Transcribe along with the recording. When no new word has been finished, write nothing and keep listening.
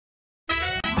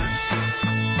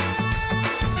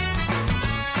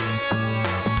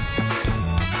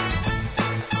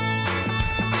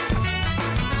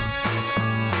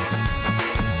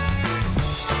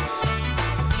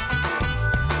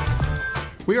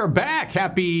We are back.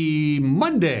 Happy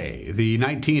Monday, the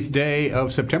 19th day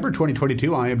of September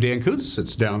 2022. I am Dan Kuntz.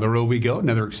 It's down the road we go.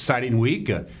 Another exciting week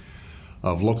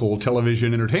of local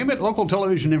television entertainment, local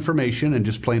television information, and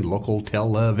just plain local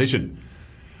television.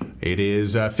 It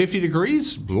is 50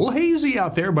 degrees, a little hazy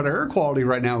out there, but our air quality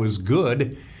right now is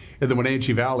good. In the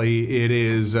Wenatchee Valley, it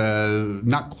is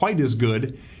not quite as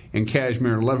good in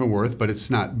Cashmere and Leavenworth, but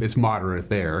it's moderate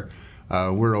there.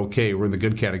 We're okay. We're in the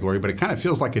good category, but it kind of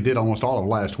feels like it did almost all of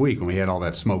last week when we had all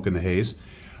that smoke and the haze.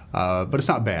 But it's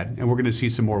not bad, and we're going to see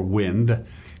some more wind,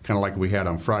 kind of like we had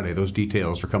on Friday. Those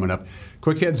details are coming up.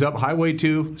 Quick heads up, Highway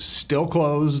 2 still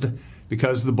closed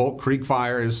because of the Bolt Creek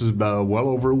fire. This is well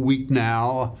over a week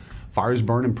now. Fire's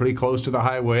burning pretty close to the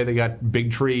highway. They got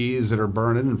big trees that are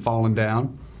burning and falling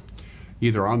down,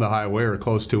 either on the highway or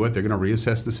close to it. They're going to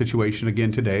reassess the situation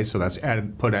again today, so that's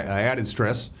added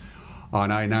stress on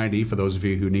I-90 for those of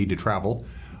you who need to travel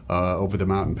over the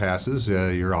mountain passes.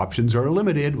 Your options are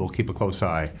limited. We'll keep a close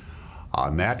eye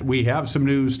on that. We have some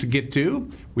news to get to.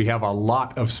 We have a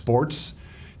lot of sports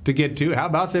to get to. How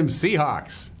about them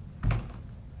Seahawks?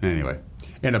 Anyway,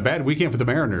 and a bad weekend for the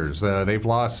Mariners. They've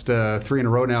lost 3 in a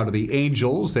row now to the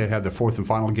Angels. They have the 4th and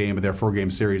final game of their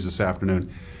 4-game series this afternoon.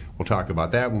 We'll talk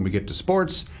about that when we get to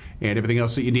sports and everything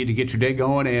else that you need to get your day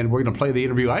going. And we're going to play the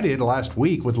interview I did last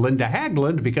week with Linda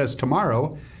Haglund, because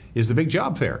tomorrow is the big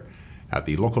job fair at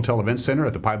the local Event Center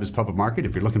at the Pybus Public Market.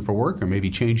 If you're looking for work or maybe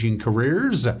changing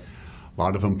careers, a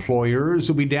lot of employers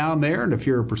will be down there. And if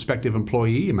you're a prospective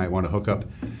employee, you might want to hook up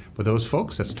with those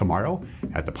folks. That's tomorrow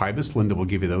at the Pybus. Linda will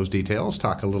give you those details,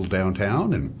 talk a little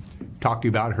downtown, and talk to you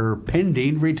about her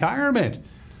pending retirement.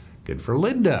 Good for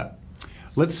Linda.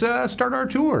 Let's start our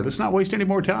tour. Let's not waste any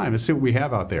more time. Let's see what we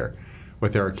have out there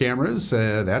with our cameras.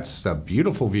 That's a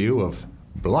beautiful view of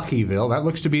Bluckyville. That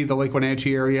looks to be the Lake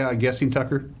Wenatchee area, I'm guessing,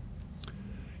 Tucker?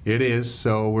 It is.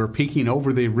 So we're peeking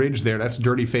over the ridge there. That's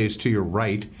Dirty Face to your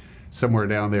right. Somewhere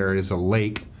down there is a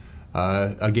lake.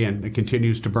 Again, it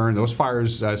continues to burn. Those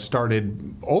fires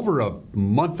started over a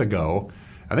month ago.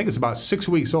 I think it's about 6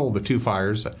 weeks old, the two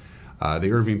fires,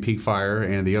 the Irving Peak fire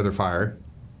and the other fire.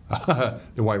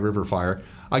 The White River fire.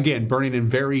 Again, burning in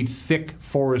very thick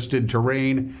forested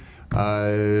terrain.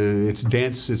 It's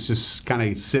dense. It's just kind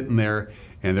of sitting there,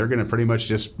 and they're going to pretty much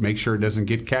just make sure it doesn't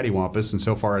get cattywampus, and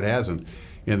so far it hasn't.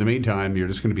 In the meantime, you're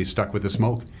just going to be stuck with the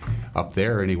smoke up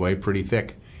there anyway, pretty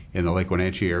thick in the Lake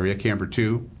Wenatchee area. Camera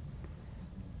 2.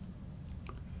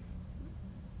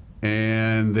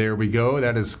 And there we go.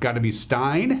 That has got to be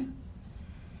Stein.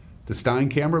 The Stein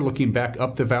camera looking back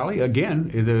up the valley. Again,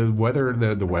 the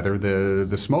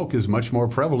smoke is much more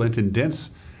prevalent and dense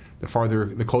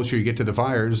the closer you get to the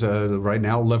fires. Right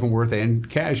now, Leavenworth and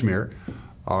Cashmere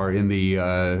are in the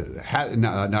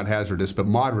not hazardous but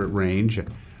moderate range.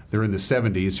 They're in the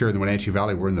 70s. Here in the Wenatchee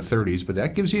Valley, we're in the 30s, but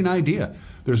that gives you an idea.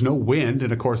 There's no wind,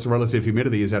 and of course the relative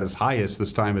humidity is at its highest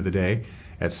this time of the day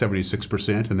at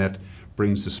 76%, and that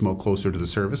brings the smoke closer to the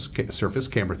surface.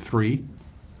 Camera 3.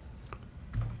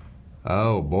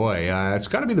 Oh boy, it's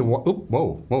got to be the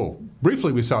whoa.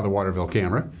 Briefly, we saw the Waterville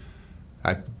camera.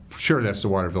 I'm sure that's the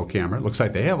Waterville camera. It looks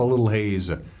like they have a little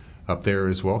haze up there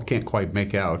as well. Can't quite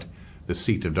make out the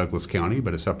seat of Douglas County,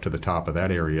 but it's up to the top of that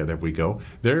area that we go.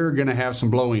 They're going to have some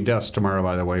blowing dust tomorrow,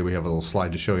 by the way. We have a little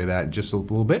slide to show you that in just a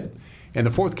little bit. And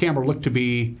the 4th camera looked to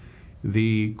be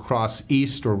the Cross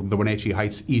East, or the Wenatchee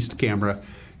Heights East camera.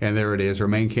 And there it is. Our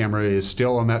main camera is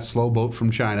still on that slow boat from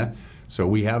China. So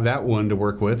we have that one to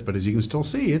work with, but as you can still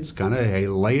see, it's kind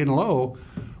of laying low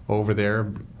over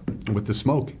there with the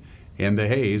smoke and the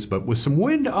haze. But with some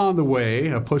wind on the way,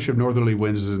 a push of northerly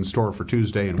winds is in store for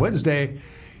Tuesday and Wednesday.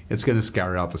 It's going to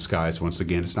scour out the skies once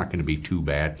again. It's not going to be too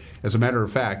bad. As a matter of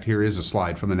fact, here is a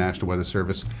slide from the National Weather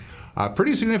Service.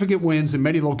 Pretty significant winds in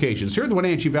many locations. Here in the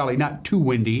Wenatchee Valley, not too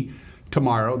windy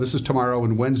tomorrow. This is tomorrow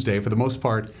and Wednesday. For the most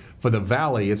part, for the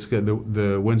valley,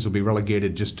 the winds will be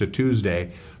relegated just to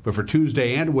Tuesday. But for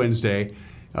Tuesday and Wednesday,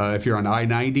 if you're on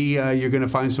I-90, you're going to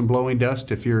find some blowing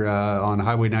dust. If you're on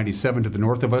Highway 97 to the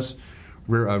north of us,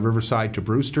 Riverside to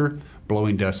Brewster,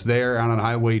 blowing dust there. And on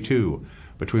Highway 2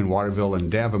 between Waterville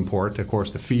and Davenport, of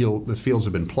course, the fields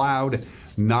have been plowed.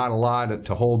 Not a lot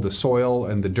to hold the soil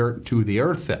and the dirt to the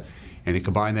earth. And you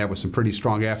combine that with some pretty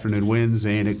strong afternoon winds,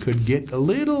 and it could get a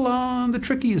little on the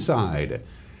tricky side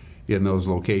in those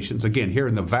locations. Again, here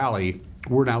in the valley,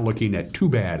 we're not looking at too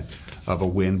bad of a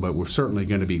wind, but we're certainly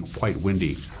going to be quite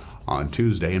windy on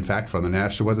Tuesday. In fact, from the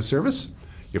National Weather Service,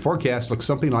 your forecast looks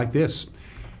something like this.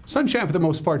 Sunshine for the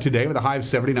most part today with a high of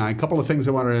 79. A couple of things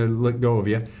I want to let go of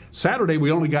you. Saturday,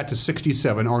 we only got to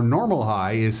 67. Our normal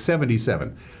high is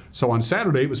 77. So on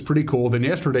Saturday, it was pretty cool. Then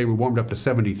yesterday, we warmed up to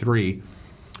 73.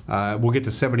 We'll get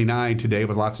to 79 today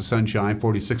with lots of sunshine,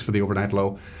 46 for the overnight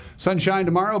low. Sunshine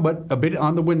tomorrow, but a bit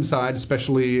on the wind side,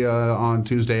 especially on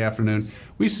Tuesday afternoon.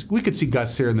 We could see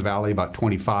gusts here in the valley about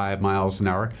 25 miles an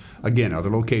hour. Again, other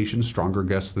locations, stronger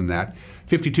gusts than that.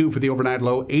 52 for the overnight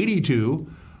low, 82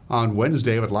 on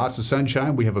Wednesday with lots of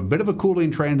sunshine. We have a bit of a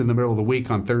cooling trend in the middle of the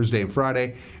week on Thursday and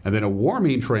Friday, and then a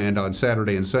warming trend on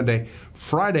Saturday and Sunday.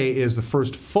 Friday is the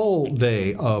first full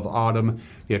day of autumn.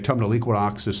 The autumnal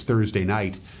equinox is Thursday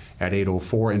night at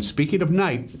 8:04. And speaking of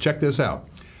night, check this out.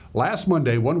 Last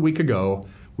Monday, 1 week ago,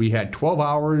 we had 12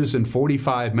 hours and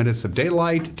 45 minutes of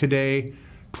daylight. Today,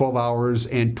 12 hours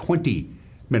and 20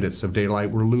 minutes of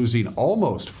daylight. We're losing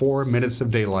almost 4 minutes of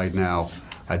daylight now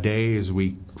a day as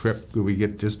we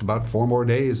get just about 4 more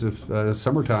days of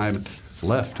summertime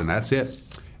left, and that's it.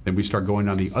 Then we start going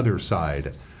on the other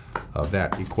side of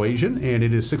that equation, and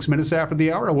it is 6 minutes after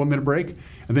the hour, a 1 minute break,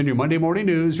 and then your Monday morning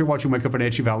news. You're watching Wake Up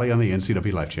Wenatchee Valley on the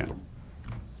NCW Life Channel.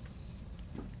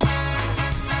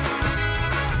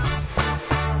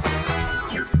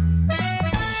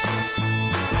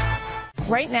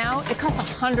 Right now, it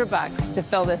costs $100 to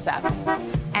fill this up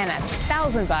and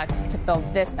 $1,000 to fill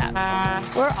this up.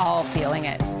 We're all feeling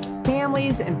it.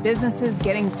 Families and businesses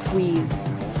getting squeezed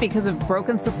because of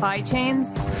broken supply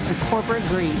chains and corporate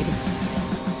greed.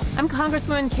 I'm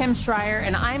Congresswoman Kim Schreier,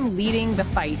 and I'm leading the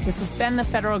fight to suspend the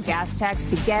federal gas tax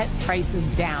to get prices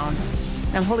down.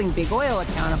 And I'm holding big oil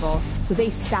accountable so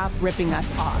they stop ripping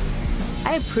us off.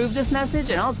 I approve this message,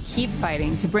 and I'll keep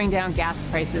fighting to bring down gas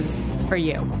prices for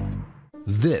you.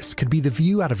 This could be the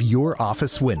view out of your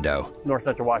office window. North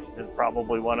Central Washington is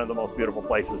probably one of the most beautiful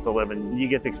places to live, and you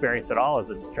get to experience it all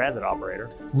as a transit operator.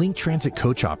 Link Transit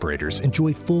coach operators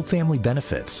enjoy full family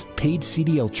benefits, paid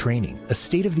CDL training, a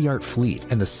state-of-the-art fleet,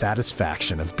 and the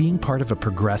satisfaction of being part of a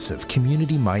progressive,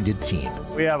 community-minded team.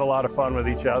 We have a lot of fun with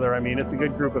each other. I mean, it's a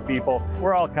good group of people.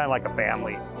 We're all kind of like a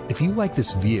family. If you like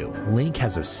this view, Link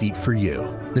has a seat for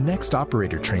you. The next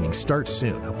operator training starts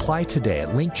soon. Apply today at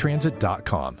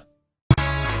linktransit.com.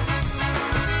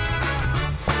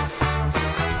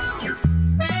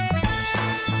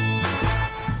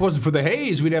 If it wasn't for the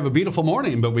haze, we'd have a beautiful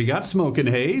morning, but we got smoke and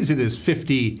haze. It is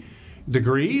 50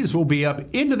 degrees. We'll be up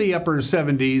into the upper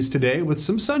 70s today with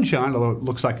some sunshine, although it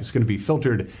looks like it's going to be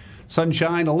filtered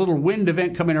sunshine. A little wind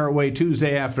event coming our way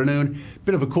Tuesday afternoon.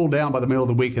 Bit of a cool down by the middle of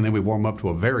the week, and then we warm up to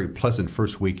a very pleasant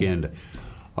first weekend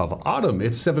of autumn.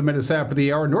 It's 7 minutes after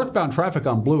the hour. Northbound traffic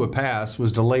on Blewett Pass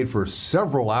was delayed for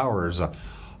several hours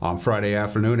on Friday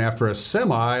afternoon after a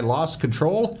semi lost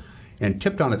control and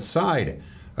tipped on its side.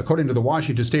 According to the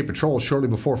Washington State Patrol, shortly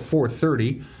before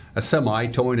 4:30, a semi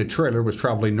towing a trailer was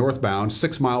traveling northbound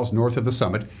 6 miles north of the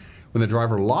summit when the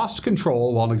driver lost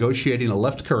control while negotiating a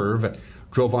left curve,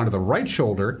 drove onto the right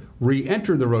shoulder,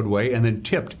 re-entered the roadway, and then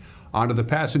tipped onto the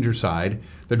passenger side.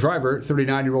 The driver,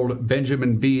 39-year-old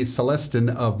Benjamin B.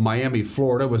 Celestin of Miami,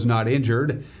 Florida, was not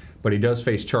injured, but he does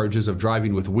face charges of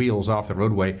driving with wheels off the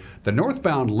roadway. The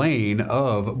northbound lane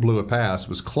of Blewett Pass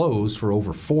was closed for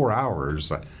over 4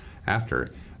 hours after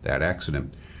that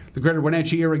accident. The Greater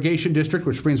Wenatchee Irrigation District,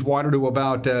 which brings water to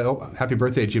about, happy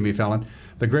birthday, Jimmy Fallon.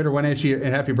 The Greater Wenatchee,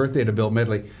 and happy birthday to Bill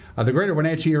Medley. The Greater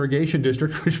Wenatchee Irrigation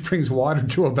District, which brings water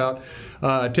to about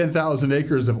 10,000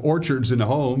 acres of orchards and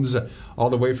homes,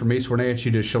 all the way from East Wenatchee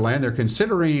to Chelan. They're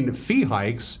considering fee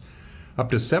hikes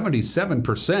up to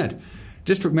 77%.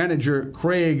 District Manager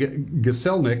Craig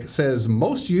Gaselnik says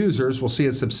most users will see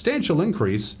a substantial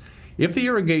increase if the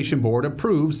Irrigation Board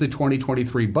approves the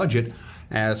 2023 budget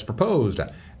as proposed.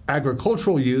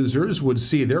 Agricultural users would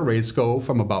see their rates go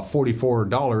from about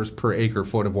 $44 per acre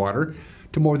foot of water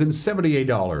to more than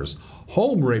 $78.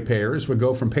 Home ratepayers would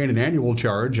go from paying an annual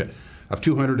charge of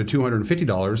 $200 to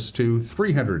 $250 to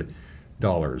 $300.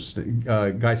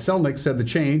 Guy Selnick said the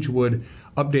change would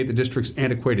update the district's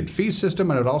antiquated fee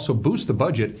system, and it also boost the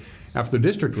budget after the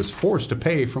district was forced to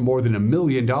pay for more than $1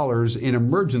 million in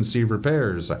emergency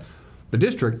repairs. The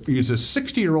district uses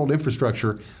 60-year-old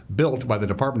infrastructure built by the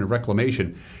Department of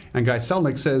Reclamation, and Guy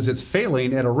Selnick says it's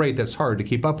failing at a rate that's hard to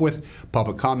keep up with.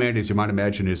 Public comment, as you might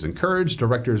imagine, is encouraged.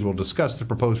 Directors will discuss the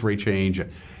proposed rate change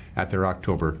at their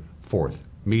October 4th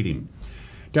meeting.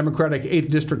 Democratic 8th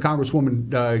District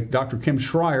Congresswoman Dr. Kim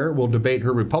Schreier will debate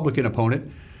her Republican opponent,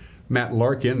 Matt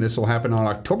Larkin. This will happen on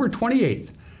October 28th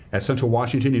at Central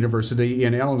Washington University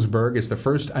in Ellensburg. It's the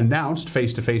first announced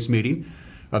face-to-face meeting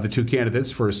of the two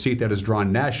candidates for a seat that has drawn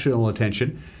national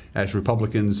attention as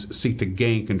Republicans seek to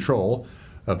gain control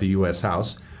of the U.S.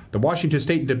 House. The Washington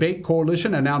State Debate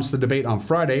Coalition announced the debate on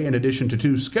Friday in addition to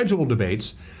two scheduled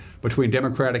debates between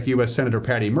Democratic U.S. Senator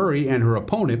Patty Murray and her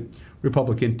opponent,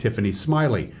 Republican Tiffany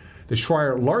Smiley. The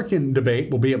Schreier-Larkin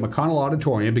debate will be at McConnell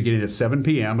Auditorium beginning at 7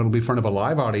 p.m. It'll be in front of a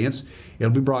live audience.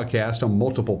 It'll be broadcast on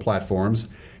multiple platforms.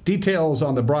 Details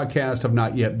on the broadcast have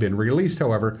not yet been released,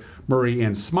 however. Murray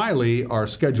and Smiley are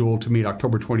scheduled to meet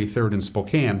October 23rd in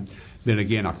Spokane, then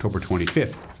again October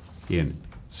 25th in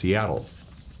Seattle.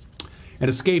 An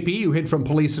escapee who hid from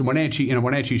police in a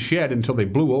Wenatchee shed until they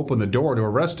blew open the door to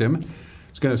arrest him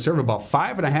is going to serve about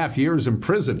 5.5 years in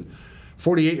prison.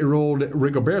 48-year-old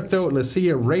Rigoberto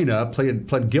Licia Reyna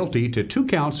pled guilty to 2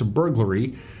 counts of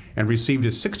burglary and received a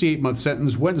 68-month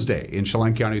sentence Wednesday in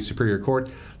Chelan County Superior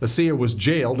Court. Licia was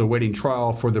jailed awaiting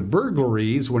trial for the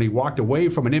burglaries when he walked away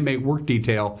from an inmate work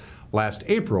detail last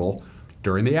April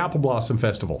during the Apple Blossom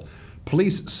Festival.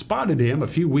 Police spotted him a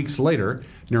few weeks later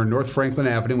near North Franklin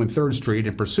Avenue and 3rd Street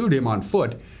and pursued him on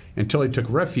foot until he took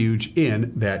refuge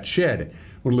in that shed.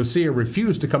 When Licia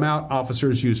refused to come out,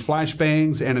 officers used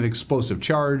flashbangs and an explosive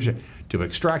charge to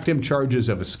extract him. Charges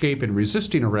of escape and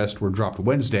resisting arrest were dropped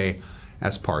Wednesday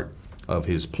as part of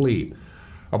his plea.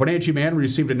 A Wenatchee man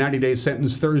received a 90-day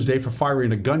sentence Thursday for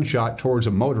firing a gunshot towards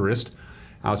a motorist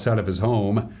outside of his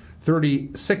home.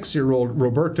 36-year-old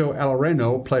Roberto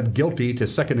Alareno pled guilty to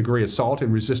second-degree assault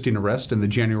and resisting arrest in the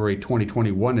January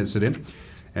 2021 incident.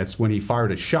 That's when he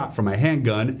fired a shot from a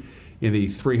handgun in the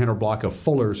 300 block of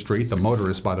Fuller Street. The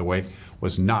motorist, by the way,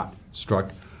 was not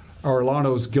struck.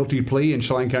 Arellano's guilty plea in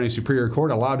Chelan County Superior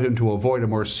Court allowed him to avoid a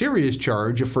more serious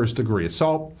charge of first-degree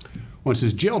assault. Once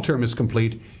his jail term is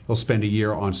complete, he'll spend a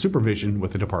year on supervision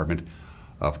with the Department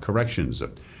of Corrections.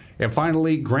 And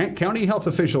finally, Grant County health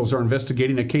officials are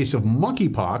investigating a case of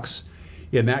monkeypox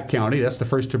in that county. That's the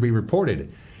first to be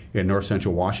reported in north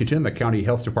central Washington. The county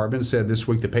health department said this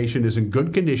week the patient is in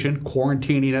good condition,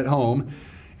 quarantining at home,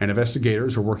 and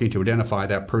investigators are working to identify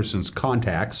that person's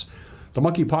contacts. The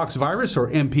monkeypox virus, or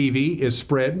MPV, is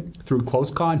spread through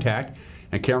close contact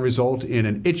and can result in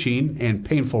an itching and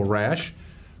painful rash.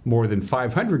 More than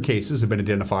 500 cases have been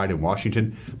identified in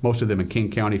Washington, most of them in King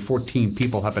County. 14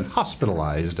 people have been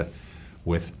hospitalized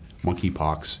with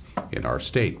monkeypox in our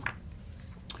state.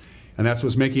 And that's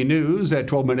what's making news at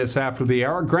 12 minutes after the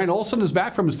hour. Grant Olson is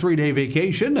back from his 3-day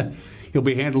vacation. He'll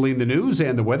be handling the news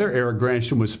and the weather. Eric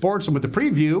Granstrom with sports, and with the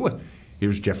preview,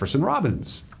 here's Jefferson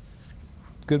Robbins.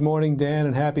 Good morning, Dan,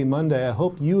 and happy Monday. I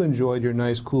hope you enjoyed your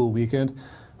nice, cool weekend.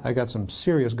 I got some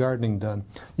serious gardening done.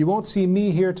 You won't see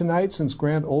me here tonight since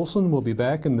Grant Olson will be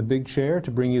back in the big chair to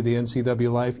bring you the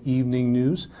NCW Life evening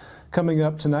news. Coming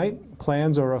up tonight,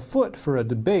 plans are afoot for a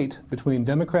debate between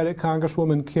Democratic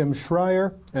Congresswoman Kim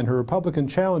Schreier and her Republican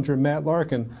challenger Matt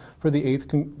Larkin for the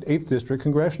 8th District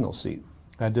congressional seat.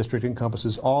 That district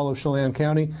encompasses all of Chelan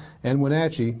County and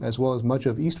Wenatchee, as well as much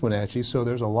of East Wenatchee, so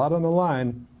there's a lot on the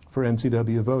line for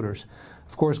NCW voters.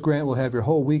 Of course, Grant will have your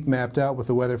whole week mapped out with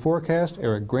the weather forecast.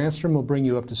 Eric Granstrom will bring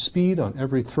you up to speed on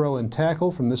every throw and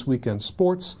tackle from this weekend's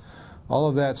sports. All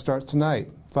of that starts tonight,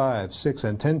 5, 6,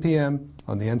 and 10 p.m.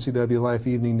 on the NCW Life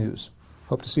Evening News.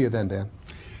 Hope to see you then, Dan.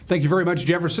 Thank you very much,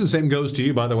 Jefferson. Same goes to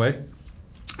you, by the way.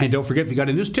 And don't forget, if you got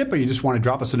a news tip or you just want to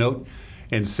drop us a note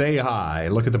and say hi,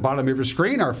 look at the bottom of your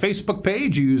screen, our Facebook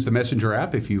page. You use the Messenger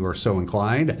app if you are so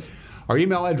inclined. Our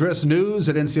email address,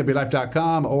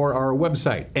 news@ncwlife.com, or our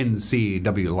website,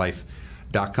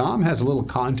 ncwlife.com, has a little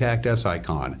contact us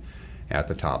icon at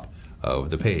the top of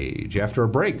the page. After a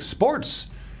break, sports.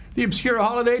 The obscure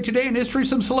holiday today in history,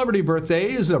 some celebrity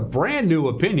birthdays, a brand new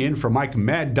opinion from Mike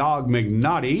Mad Dog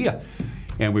McNaughty,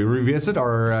 and we revisit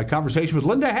our conversation with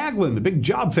Linda Haglund. The big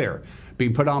job fair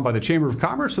being put on by the Chamber of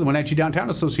Commerce and the Wenatchee Downtown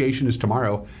Association is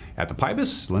tomorrow at the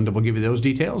Pybus. Linda will give you those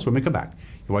details when we come back.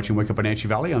 You're watching Wake Up Wenatchee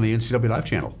Valley on the NCW Live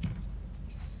channel.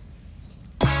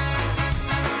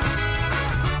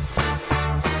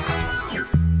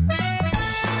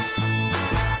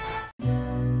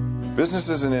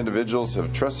 Businesses and individuals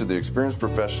have trusted the experienced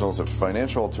professionals of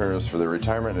financial alternatives for their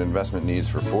retirement and investment needs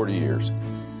for 40 years.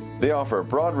 They offer a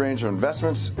broad range of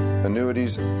investments,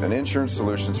 annuities, and insurance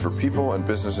solutions for people and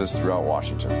businesses throughout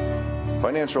Washington.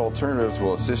 Financial Alternatives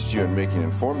will assist you in making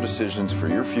informed decisions for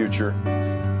your future.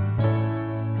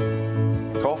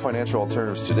 Call Financial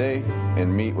Alternatives today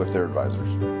and meet with their advisors.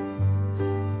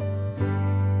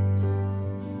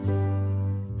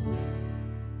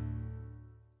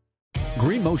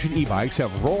 Green Motion e-bikes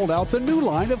have rolled out the new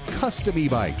line of custom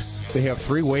e-bikes. They have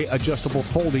 3-way adjustable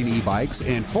folding e-bikes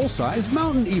and full-size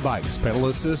mountain e-bikes. Pedal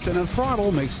assist and a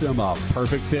throttle makes them a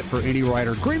perfect fit for any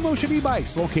rider. Green Motion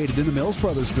e-bikes, located in the Mills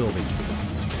Brothers building.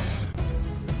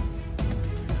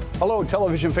 Hello,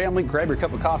 television family. Grab your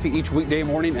cup of coffee each weekday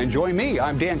morning and join me.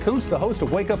 I'm Dan Kuntz, the host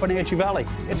of Wake Up Wenatchee Valley.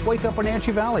 It's Wake Up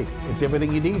Wenatchee Valley. It's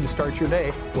everything you need to start your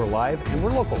day. We're live and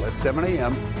we're local at 7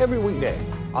 a.m. every weekday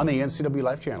on the NCW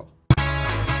Life channel.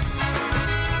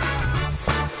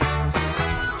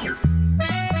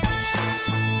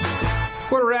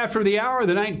 Quarter after the hour,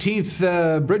 the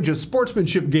 19th Bridge of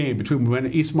Sportsmanship game between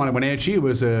Eastmont and Wenatchee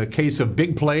was a case of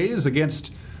big plays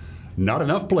against not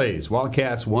enough plays.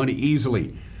 Wildcats won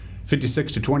easily,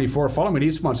 56-24. Following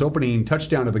Eastmont's opening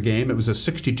touchdown of the game, it was a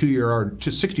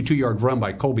 62-yard run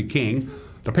by Colby King.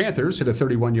 The Panthers hit a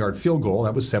 31-yard field goal.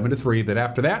 That was 7-3. Then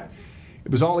after that,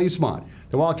 it was all Eastmont.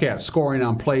 The Wildcats scoring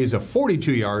on plays of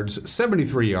 42 yards,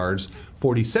 73 yards,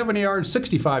 47 yards,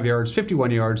 65 yards,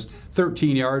 51 yards,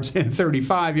 13 yards, and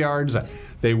 35 yards.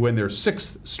 They win their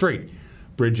 6th straight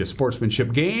Bridge of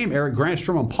Sportsmanship game. Eric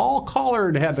Granstrom and Paul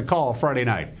Collard had the call Friday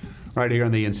night right here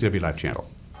on the NCW Live channel.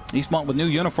 Eastmont with new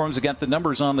uniforms. They got the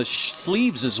numbers on the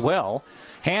sleeves as well.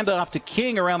 Handoff to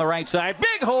King around the right side.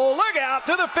 Big hole. Look out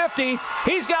to the 50.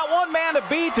 He's got one man to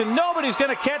beat, and nobody's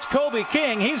going to catch Colby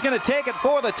King. He's going to take it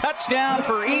for the touchdown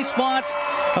for Eastmont.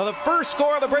 The first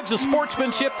score of the Bridge of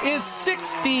Sportsmanship is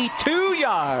 62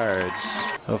 yards.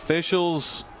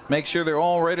 Officials make sure they're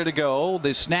all ready to go.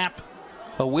 The snap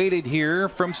awaited here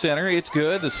from center. It's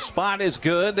good. The spot is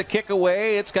good. The kick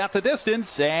away. It's got the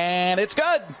distance, and it's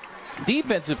good.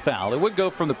 Defensive foul. It would go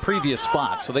from the previous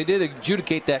spot, so they did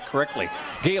adjudicate that correctly.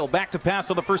 Gale back to pass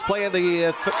on the first play of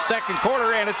the second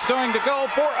quarter, and it's going to go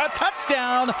for a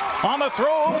touchdown on the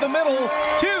throw over the middle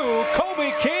to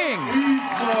Colby King.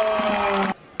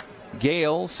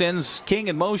 Gale sends King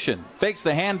in motion, fakes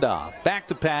the handoff, back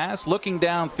to pass, looking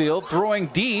downfield, throwing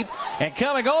deep, and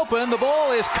coming open. The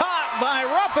ball is caught by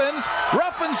Ruffins.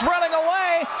 Ruffins running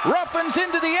away. Ruffins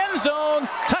into the end zone.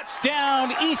 Touchdown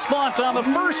Eastmont on the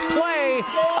first play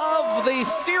of the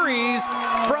series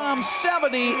from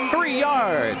 73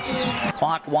 yards.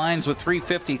 Clock winds with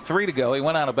 3:53 to go. He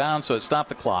went out of bounds, so it stopped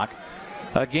the clock.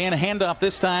 Again, handoff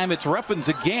this time. It's Ruffins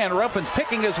again. Ruffins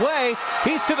picking his way.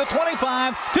 He's to the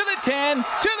 25, to the 10,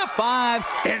 to the 5,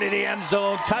 into the end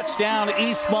zone. Touchdown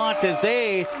Eastmont as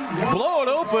they blow it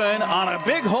open on a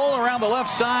big hole around the left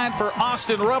side for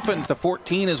Austin Ruffins. The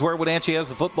 14 is where Wenatchee has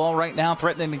the football right now,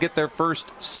 threatening to get their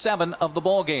first 7 of the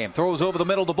ball game. Throws over the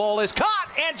middle. The ball is caught,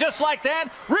 and just like that,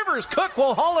 Rivers Cook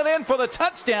will haul it in for the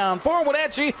touchdown for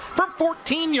Wenatchee from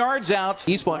 14 yards out.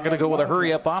 Eastmont going to go with a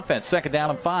hurry-up offense. 2nd down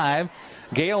and 5.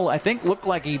 Gale, I think, looked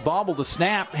like he bobbled the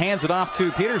snap, hands it off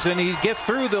to Peterson. He gets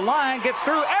through the line, gets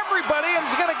through everybody, and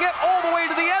is going to get all the way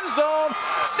to the end zone.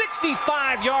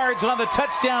 65 yards on the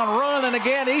touchdown run, and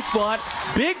again, Eastmont,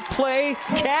 big play,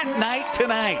 cat night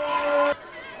tonight.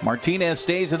 Martinez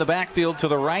stays in the backfield to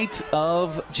the right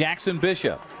of Jackson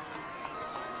Bishop.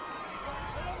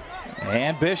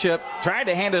 And Bishop tried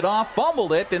to hand it off,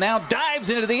 fumbled it, and now dives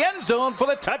into the end zone for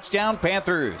the touchdown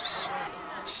Panthers.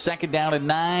 2nd down and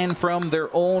 9 from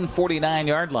their own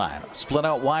 49-yard line. Split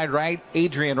out wide right,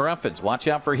 Adrian Ruffins. Watch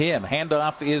out for him.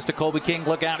 Handoff is to Colby King.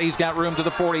 Look out. He's got room to the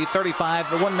 40,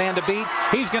 35. The one man to beat.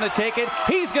 He's going to take it.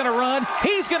 He's going to run.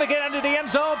 He's going to get into the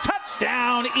end zone.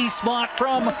 Touchdown Eastmont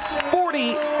from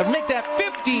 40. Make that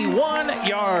 51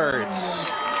 yards.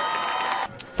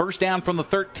 1st down from the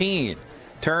 13.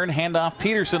 Turn, handoff,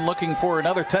 Peterson looking for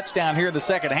another touchdown here in the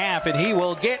second half, and he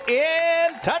will get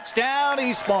in. Touchdown,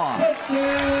 Eastmont.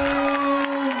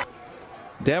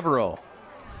 Devereaux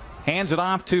hands it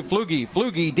off to Flugie.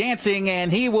 Flugie dancing,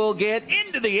 and he will get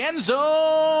into the end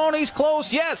zone. He's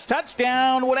close. Yes,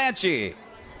 touchdown, Wenatchee.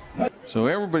 So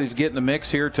everybody's getting the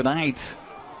mix here tonight.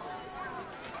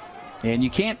 And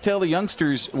you can't tell the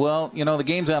youngsters, well, you know, the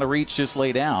game's out of reach, just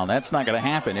lay down. That's not going to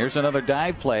happen. Here's another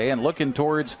dive play, and looking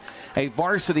towards a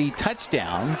varsity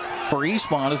touchdown for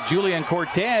Eastmont is Julian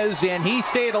Cortez, and he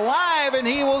stayed alive, and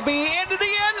he will be into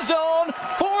the end zone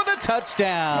for the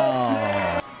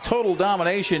touchdown. Total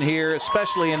domination here,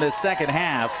 especially in this second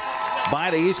half,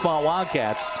 by the Eastmont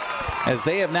Wildcats, as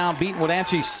they have now beaten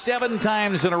Wenatchee 7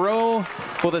 times in a row.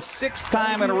 For the 6th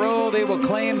time in a row, they will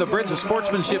claim the Bridge of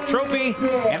Sportsmanship Trophy,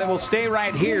 and it will stay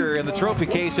right here in the trophy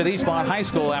case at Eastmont High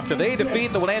School after they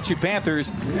defeat the Wenatchee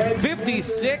Panthers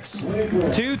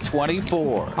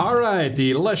 56-24. All right,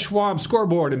 the Les Schwab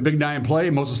scoreboard in Big 9 play.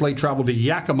 Moses Lake traveled to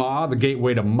Yakima, the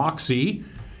gateway to Moxie,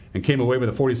 and came away with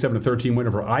a 47-13 win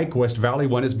over Ike. West Valley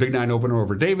won its Big 9 opener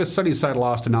over Davis. Sunnyside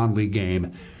lost a non-league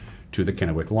game to the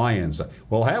Kennewick Lions.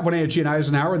 We'll have Wenatchee and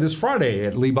Eisenhower this Friday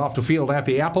at Lee Bofta Field at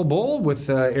the Apple Bowl with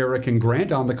Eric and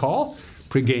Grant on the call.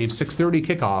 Pre-game 6:30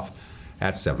 kickoff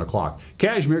at 7 o'clock.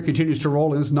 Cashmere continues to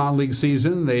roll in this non-league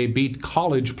season. They beat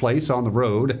College Place on the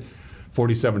road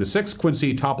 47-6.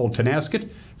 Quincy toppled Tenasket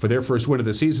for their first win of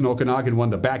the season. Okanagan won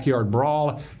the backyard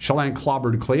brawl. Chelan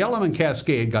clobbered Clay Elum, and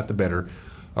Cascade got the better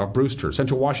of Brewster.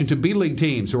 Central Washington B-League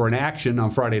teams who were in action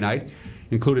on Friday night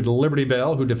included Liberty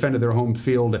Bell, who defended their home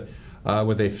field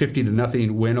with a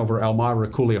 50-0 win over Elmira,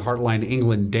 Cooley, Heartline,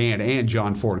 England, Dan, and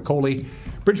John Ford Coley.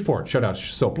 Bridgeport shut out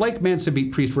Soap Lake. Manson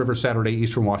beat Priest River Saturday,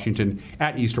 Eastern Washington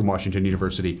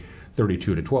University,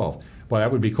 32-12. Well,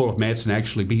 that would be cool if Manson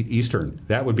actually beat Eastern.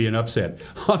 That would be an upset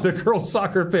on the girls'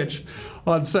 soccer pitch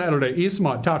on Saturday.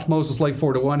 Eastmont topped Moses Lake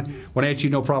 4-1. Wenatchee,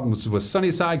 no problems with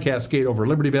Sunnyside. Cascade over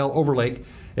Libertyville, Overlake.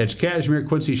 Edge Cashmere,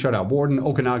 Quincy shut out Warden.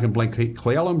 Okanagan, Blank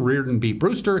Cleellum. Reardon beat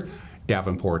Brewster.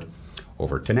 Davenport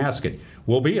over Tenasket.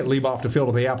 We'll be at Leboff to field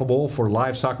of the Apple Bowl for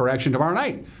live soccer action tomorrow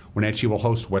night. Wenatchee will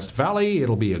host West Valley.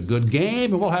 It'll be a good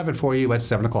game, and we'll have it for you at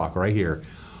 7 o'clock right here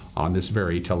on this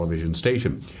very television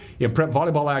station. In prep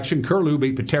volleyball action, Curlew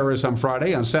beat Pateras on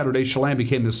Friday. On Saturday, Chelan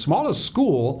became the smallest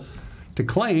school to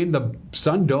claim the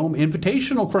Sun Dome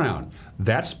Invitational crown.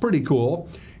 That's pretty cool.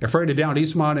 Afraid to down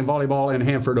Eastmont in volleyball and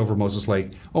Hanford over Moses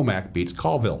Lake. Omak beats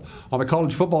Colville. On the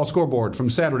college football scoreboard from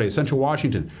Saturday, Central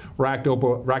Washington racked up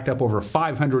over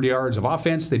 500 yards of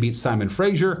offense. They beat Simon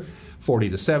Fraser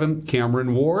 40-7.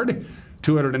 Cameron Ward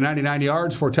 299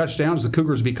 yards, 4 touchdowns. The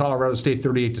Cougars beat Colorado State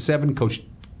 38-7.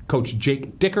 Coach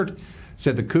Jake Dickert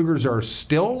said the Cougars are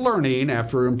still learning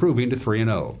after improving to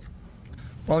 3-0.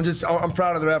 Well, I'm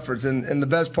proud of their efforts, and the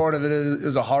best part of it is it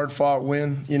was a hard-fought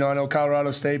win. You know, I know Colorado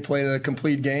State played a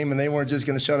complete game, and they weren't just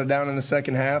going to shut it down in the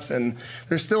second half, and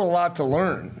there's still a lot to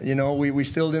learn. You know, we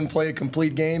still didn't play a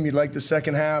complete game. You'd like the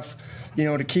second half, you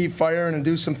know, to keep firing and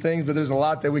do some things, but there's a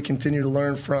lot that we continue to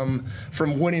learn from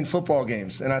winning football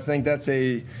games, and I think that's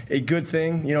a good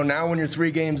thing. You know, now when you're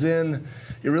 3 games in,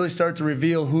 you really start to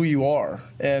reveal who you are.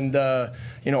 And,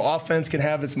 you know, offense can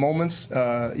have its moments.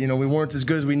 You know, we weren't as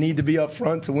good as we need to be up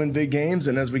front to win big games.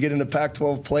 And as we get into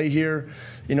Pac-12 play here,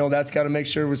 you know, that's got to make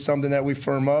sure it's something that we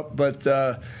firm up. But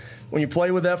when you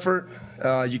play with effort,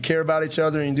 you care about each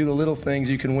other, and you do the little things,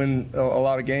 you can win a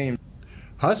lot of games.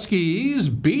 Huskies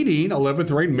beating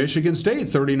 11th-ranked Michigan State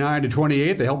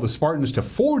 39-28. They held the Spartans to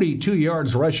 42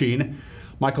 yards rushing.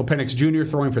 Michael Penix Jr.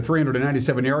 throwing for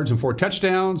 397 yards and 4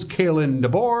 touchdowns. Kalen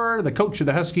DeBoer, the coach of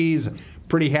the Huskies,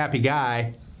 pretty happy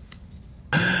guy.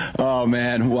 Oh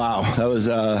man, wow,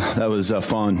 that was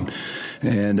fun,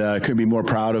 and couldn't be more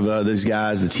proud of these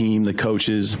guys, the team, the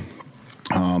coaches.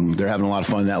 They're having a lot of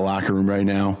fun in that locker room right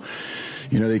now.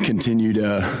 You know, they continue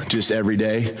to just every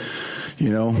day, you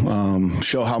know,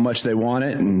 show how much they want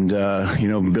it, and you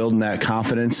know, building that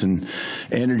confidence and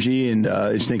energy. And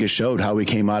I just think it showed how we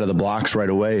came out of the blocks right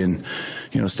away, and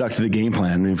you know, stuck to the game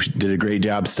plan. We did a great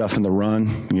job stuffing the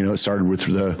run. You know, it started with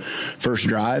the first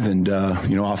drive, and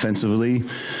you know, offensively,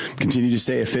 continue to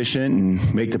stay efficient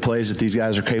and make the plays that these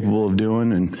guys are capable of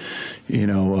doing. And you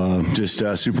know, just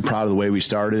super proud of the way we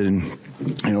started, and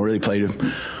you know, really played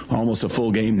almost a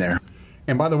full game there.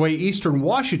 And by the way, Eastern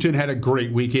Washington had a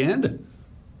great weekend.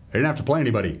 They didn't have to play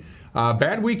anybody.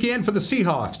 Bad weekend for the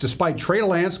Seahawks. Despite Trey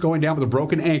Lance going down with a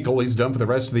broken ankle, he's done for the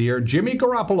rest of the year. Jimmy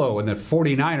Garoppolo and the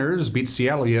 49ers beat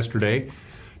Seattle yesterday,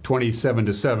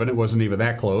 27-7. It wasn't even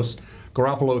that close.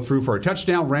 Garoppolo threw for a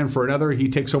touchdown, ran for another. He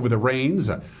takes over the reins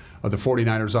of the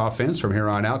 49ers offense from here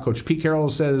on out. Coach Pete Carroll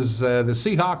says the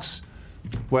Seahawks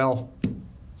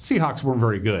weren't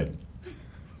very good.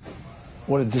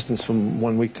 What a distance from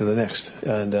one week to the next,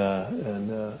 and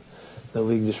the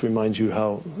league just reminds you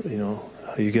how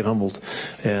you get humbled.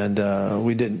 And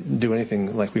we didn't do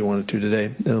anything like we wanted to today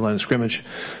in the line of scrimmage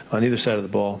on either side of the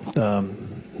ball.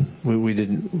 We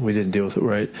didn't deal with it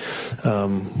right.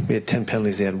 We had 10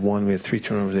 penalties. They had 1. We had 3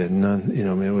 turnovers. They had none. You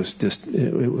know, I mean, it was just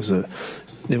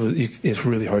it's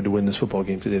really hard to win this football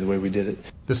game today the way we did it.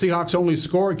 The Seahawks' only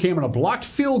score came on a blocked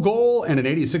field goal and an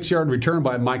 86-yard return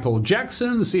by Michael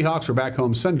Jackson. The Seahawks are back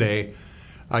home Sunday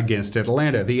against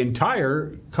Atlanta. The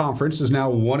entire conference is now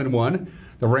 1-1.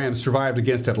 The Rams survived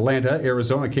against Atlanta.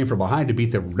 Arizona came from behind to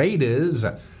beat the Raiders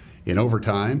in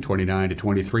overtime,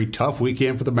 29-23. Tough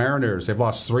weekend for the Mariners. They've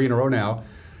lost 3 in a row now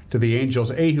to the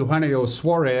Angels. Eugenio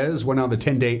Suarez went on the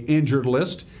 10-day injured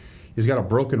list. He's got a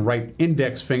broken right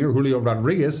index finger. Julio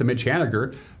Rodriguez and Mitch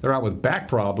Haniger, they're out with back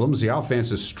problems. The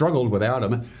offense has struggled without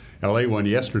him. LA won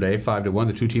yesterday, 5-1.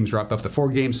 The two teams wrapped up the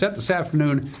 4-game set this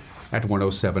afternoon at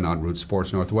 1:07 on Root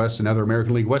Sports Northwest. Another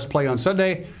American League West play on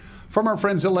Sunday from our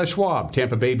friends at Les Schwab.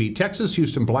 Tampa Bay beat Texas.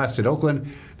 Houston blasted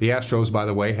Oakland. The Astros, by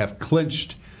the way, have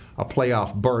clinched a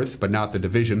playoff berth, but not the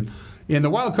division. In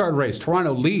the wildcard race,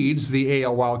 Toronto leads the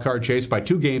AL wildcard chase by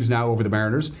 2 games now over the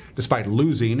Mariners, despite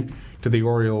losing to the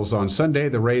Orioles on Sunday.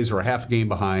 The Rays are a half game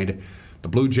behind the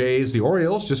Blue Jays. The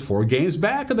Orioles just 4 games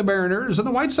back of the Mariners, and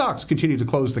the White Sox continue to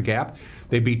close the gap.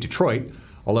 They beat Detroit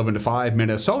 11-5.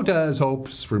 Minnesota's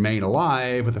hopes remain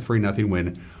alive with a 3-0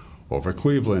 win over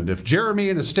Cleveland. If Jeremy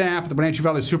and his staff at the Wenatchee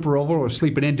Valley Super Oval are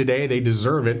sleeping in today, they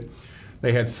deserve it.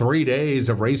 They had 3 days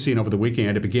of racing over the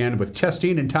weekend. It began with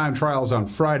testing and time trials on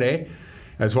Friday,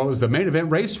 as well as the main event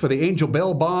race for the Angel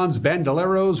Bell Bonds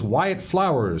Bandoleros Wyatt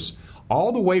Flowers,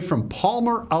 all the way from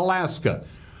Palmer, Alaska.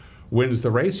 Wins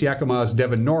the race. Yakima's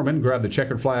Devin Norman grabbed the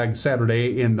checkered flag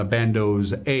Saturday in the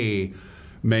Bandos A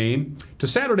main. To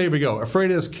Saturday we go.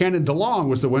 Ephrata's Cannon DeLong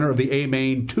was the winner of the A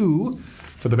main 2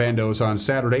 for the Bandos on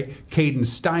Saturday. Caden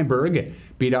Steinberg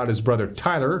beat out his brother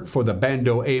Tyler for the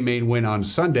Bando A main win on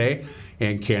Sunday.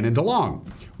 And Cannon DeLong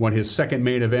won his second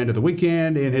main event of the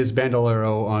weekend in his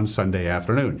Bandolero on Sunday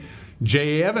afternoon.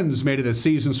 Jay Evans made it a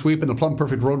season sweep in the Plum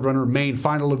Perfect Roadrunner main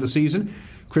final of the season.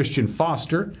 Christian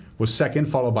Foster was second,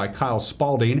 followed by Kyle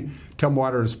Spalding.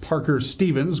 Tumwater's Parker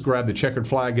Stevens grabbed the checkered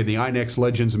flag in the INEX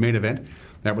Legends main event.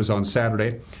 That was on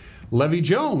Saturday. Levy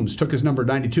Jones took his number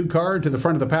 92 card to the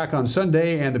front of the pack on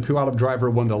Sunday, and the Puyallup driver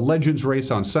won the Legends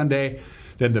race on Sunday.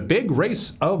 Then the big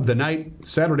race of the night,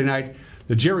 Saturday night,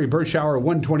 the Jerry Bershauer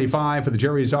 125 for the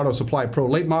Jerry's Auto Supply Pro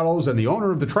Late Models, and the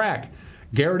owner of the track,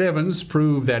 Garrett Evans,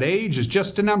 proved that age is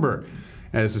just a number,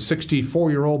 as the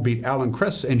 64-year-old beat Alan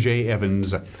Kress and Jay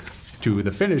Evans to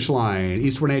the finish line.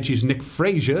 East Wenatchee's Nick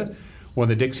Frazier won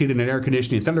the Dix Heating and Air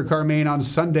Conditioning Thundercar main on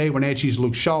Sunday. Wenatchee's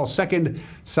Luke Shaw second,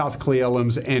 South Cle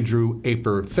Elum's Andrew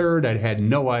Aper third. I had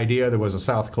no idea there was a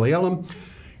South Cle Elum.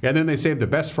 And then they saved the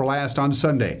best for last on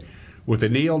Sunday with the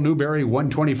Neil Newberry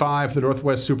 125 for the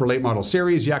Northwest Super Late Model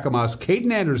Series. Yakima's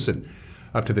Caden Anderson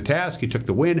up to the task. He took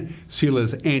the win.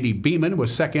 Sela's Andy Beeman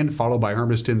was second, followed by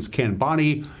Hermiston's Ken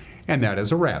Bonney. And that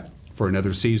is a wrap for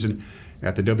another season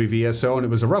at the WVSO. And it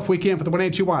was a rough weekend for the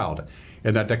Wenatchee Wild.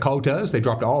 In the Dakotas, they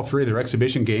dropped all 3 of their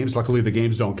exhibition games. Luckily, the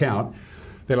games don't count.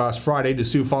 They lost Friday to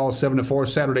Sioux Falls 7-4,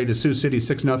 Saturday to Sioux City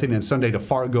 6-0, and Sunday to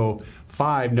Fargo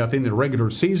 5-0. The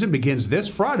regular season begins this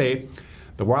Friday.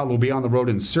 The Wild will be on the road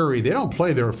in Surrey. They don't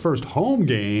play their first home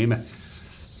game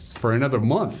for another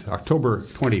month, October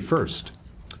 21st.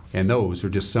 And those are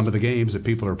just some of the games that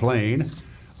people are playing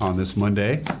on this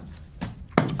Monday.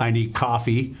 I need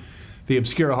coffee. The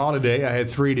obscure holiday, I had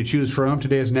 3 to choose from.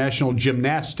 Today is National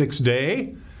Gymnastics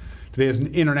Day. Today is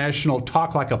International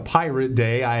Talk Like a Pirate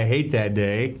Day. I hate that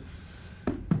day.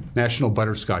 National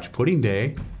Butterscotch Pudding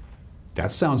Day.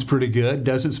 That sounds pretty good,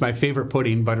 doesn't it? It's my favorite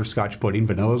pudding, butterscotch pudding.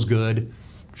 Vanilla's good,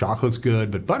 chocolate's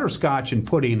good, but butterscotch and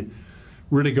pudding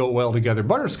really go well together.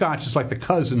 Butterscotch is like the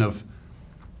cousin of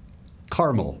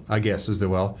caramel, I guess, is the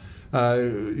well.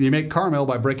 You make caramel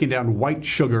by breaking down white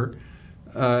sugar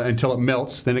until it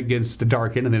melts, then it gets to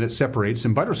darken, and then it separates.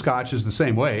 And butterscotch is the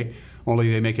same way,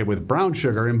 only they make it with brown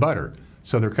sugar and butter.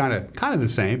 So they're kind of the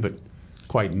same, but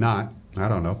quite not. I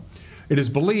don't know. It is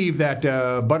believed that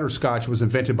butterscotch was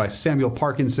invented by Samuel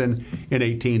Parkinson in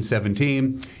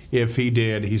 1817. If he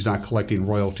did, he's not collecting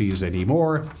royalties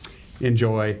anymore.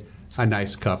 Enjoy a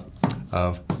nice cup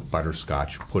of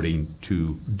butterscotch pudding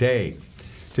today.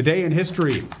 Today in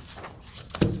history,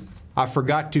 I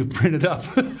forgot to print it up.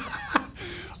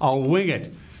 I'll wing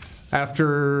it.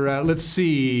 After, let's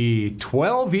see,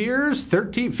 12 years,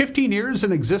 15 years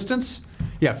in existence?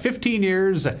 Yeah, 15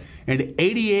 years and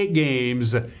 88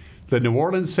 games. The New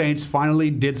Orleans Saints finally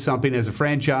did something as a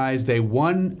franchise. They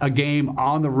won a game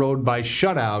on the road by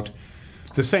shutout.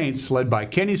 The Saints, led by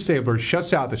Kenny Stabler,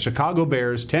 shuts out the Chicago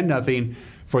Bears 10-0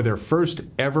 for their first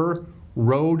ever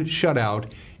road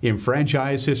shutout in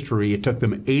franchise history. It took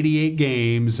them 88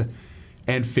 games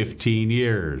and 15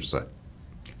 years.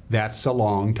 That's a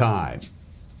long time.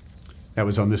 That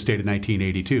was on this date in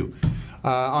 1982.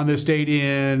 On this date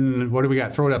in, what do we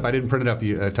got? Throw it up. I didn't print it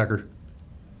up, Tucker.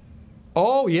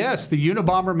 Oh, yes, the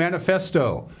Unabomber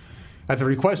Manifesto. At the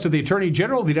request of the Attorney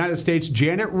General of the United States,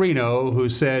 Janet Reno, who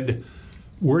said,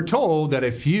 "We're told that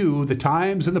if you, the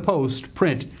Times and the Post,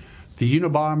 print the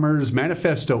Unabomber's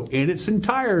manifesto in its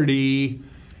entirety,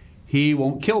 he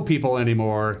won't kill people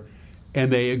anymore."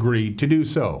 And they agreed to do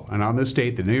so. And on this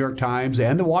date, the New York Times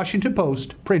and the Washington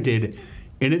Post printed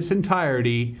in its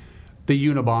entirety the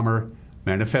Unabomber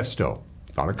Manifesto.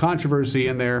 A lot of controversy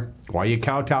in there. Why are you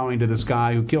kowtowing to this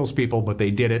guy who kills people? But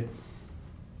they did it.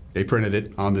 They printed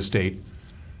it on this date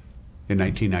in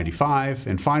 1995.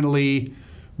 And finally,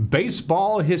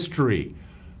 baseball history.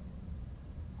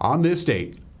 On this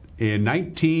date in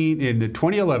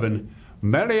 2011,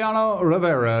 Mariano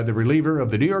Rivera, the reliever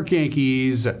of the New York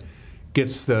Yankees,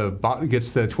 gets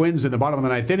the Twins in the bottom of the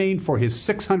ninth inning for his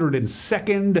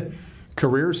 602nd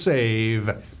career save,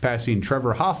 passing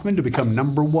Trevor Hoffman to become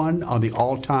 #1 on the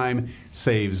all-time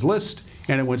saves list.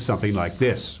 And it went something like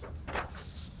this.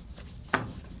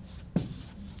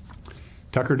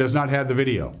 Tucker does not have the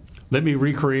video. Let me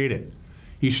recreate it.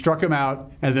 He struck him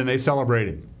out, and then they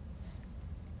celebrated.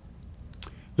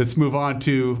 Let's move on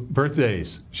to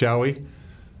birthdays, shall we?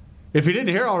 If you didn't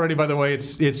hear already, by the way,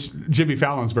 it's Jimmy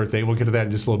Fallon's birthday. We'll get to that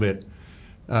in just a little bit.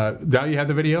 Now you have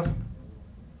the video?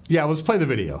 Yeah, let's play the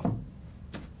video.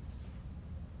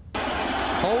 0-2,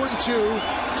 2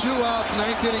 outs,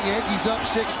 ninth inning. Yankees up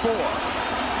 6-4.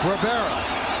 Rivera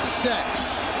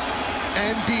sets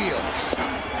and deals.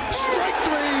 Strike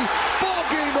 3, ball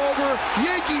game over.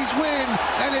 Yankees win,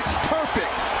 and it's perfect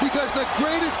because the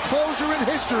greatest closer in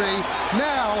history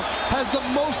now has the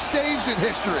most saves in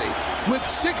history. With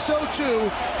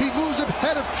 6:02, he moves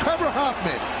ahead of Trevor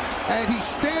Hoffman, and he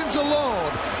stands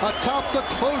alone atop the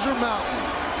closer mountain.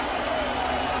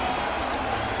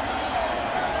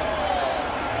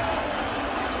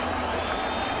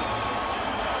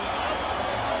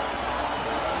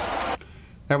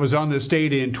 That was on this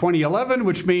date in 2011,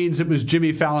 which means it was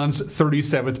Jimmy Fallon's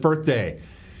 37th birthday.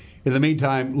 In the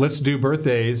meantime, let's do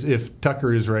birthdays if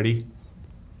Tucker is ready.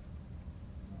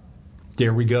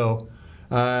 There we go.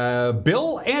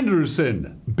 Bill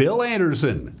Anderson. Bill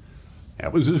Anderson.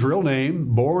 That was his real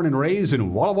name. Born and raised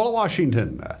in Walla Walla,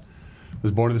 Washington.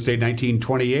 Was born in the state in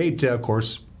 1928. Of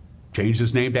course, changed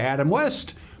his name to Adam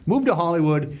West. Moved to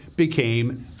Hollywood.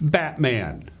 Became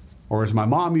Batman. Or as my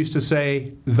mom used to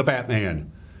say, the Batman.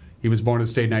 He was born in the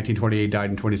state in 1928,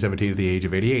 died in 2017 at the age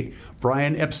of 88.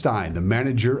 Brian Epstein, the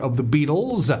manager of the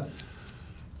Beatles,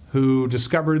 who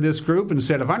discovered this group and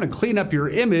said, if I'm going to clean up your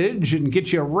image and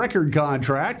get you a record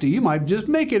contract, you might just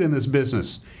make it in this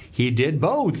business. He did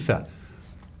both.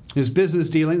 His business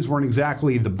dealings weren't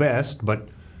exactly the best, but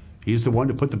he's the one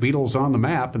to put the Beatles on the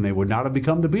map, and they would not have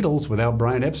become the Beatles without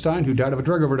Brian Epstein, who died of a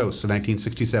drug overdose in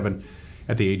 1967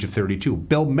 at the age of 32.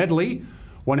 Bill Medley,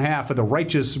 one half of the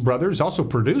Righteous Brothers, also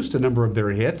produced a number of their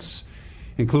hits,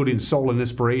 including Soul and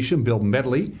Inspiration. Bill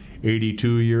Medley,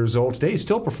 82 years old today,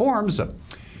 still performs.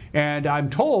 And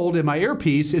I'm told in my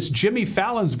earpiece it's Jimmy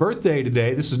Fallon's birthday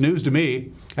today. This is news to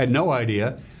me. I had no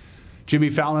idea.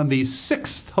 Jimmy Fallon, the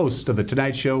 6th host of The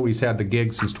Tonight Show. He's had the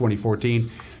gig since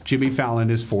 2014. Jimmy Fallon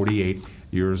is 48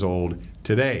 years old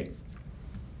today.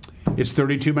 It's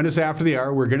 32 minutes after the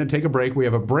hour. We're going to take a break. We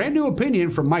have a brand new opinion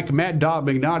from Mike Mad Dog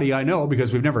McNaughty, I know,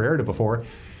 because we've never heard it before. And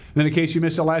then in case you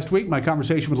missed it last week, my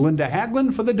conversation with Linda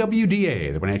Haglund for the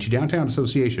WDA, the Wenatchee Downtown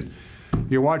Association.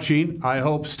 You're watching, I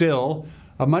hope still,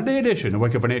 a Monday edition of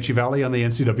Wake Up Wenatchee Valley on the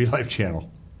NCW Life Channel.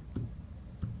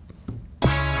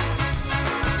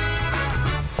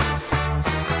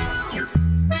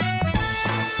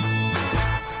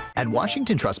 At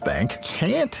Washington Trust Bank,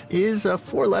 can't is a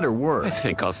 4-letter word. I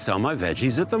think I'll sell my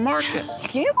veggies at the market.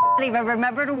 You even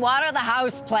remember to water the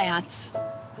house plants.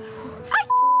 I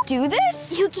do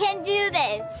this? You can do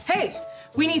this. Hey,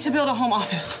 we need to build a home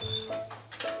office.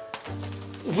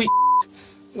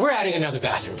 We're adding another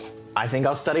bathroom. I think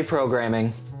I'll study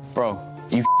programming. Bro,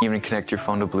 you even connect your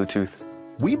phone to Bluetooth.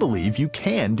 We believe you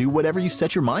can do whatever you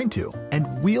set your mind to,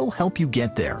 and we'll help you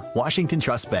get there. Washington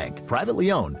Trust Bank,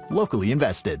 privately owned, locally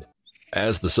invested.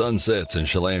 As the sun sets in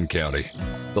Chelan County,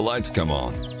 the lights come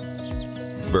on.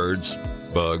 Birds,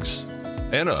 bugs,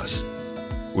 and us.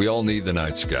 We all need the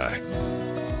night sky.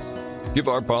 Give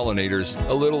our pollinators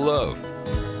a little love.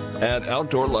 Add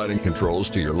outdoor lighting controls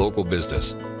to your local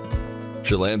business.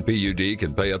 Chelan PUD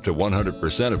can pay up to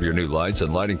 100% of your new lights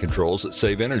and lighting controls that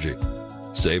save energy,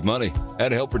 save money,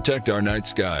 and help protect our night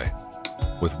sky.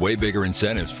 With way bigger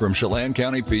incentives from Chelan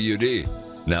County PUD,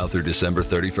 now through December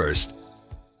 31st.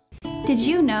 Did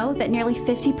you know that nearly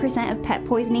 50% of pet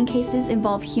poisoning cases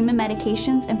involve human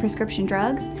medications and prescription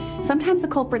drugs? Sometimes the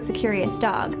culprit's a curious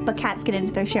dog, but cats get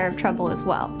into their share of trouble as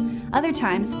well. Other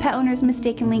times, pet owners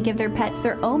mistakenly give their pets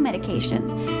their own medications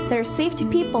that are safe to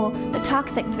people but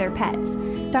toxic to their pets.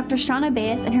 Dr. Shauna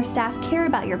Baez and her staff care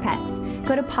about your pets.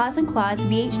 Go to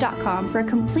pawsandclawsvh.com for a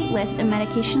complete list of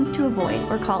medications to avoid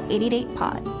or call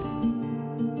 888-PAWS.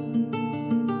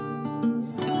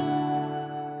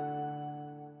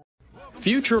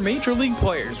 Future Major League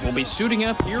players will be suiting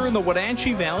up here in the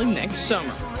Wenatchee Valley next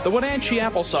summer. The Wenatchee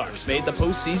Apple Sox made the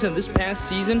postseason this past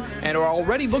season and are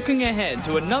already looking ahead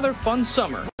to another fun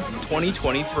summer in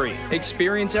 2023.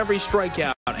 Experience every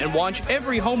strikeout and watch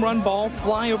every home run ball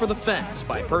fly over the fence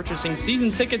by purchasing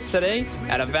season tickets today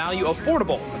at a value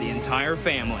affordable for the entire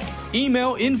family.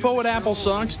 Email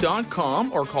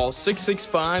info@applesox.com or call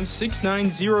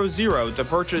 665-6900 to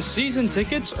purchase season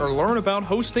tickets or learn about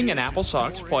hosting an Apple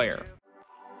Sox player.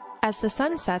 As the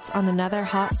sun sets on another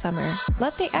hot summer,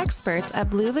 let the experts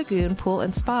at Blue Lagoon Pool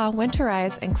and Spa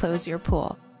winterize and close your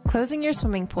pool. Closing your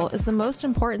swimming pool is the most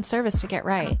important service to get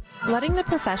right. Letting the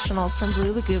professionals from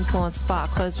Blue Lagoon Pool and Spa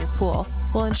close your pool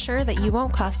will ensure that you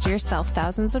won't cost yourself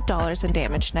thousands of dollars in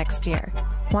damage next year.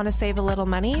 Want to save a little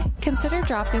money? Consider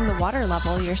dropping the water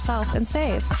level yourself and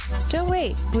save. Don't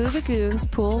wait. Blue Lagoon's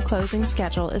pool closing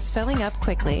schedule is filling up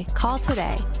quickly. Call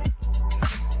today.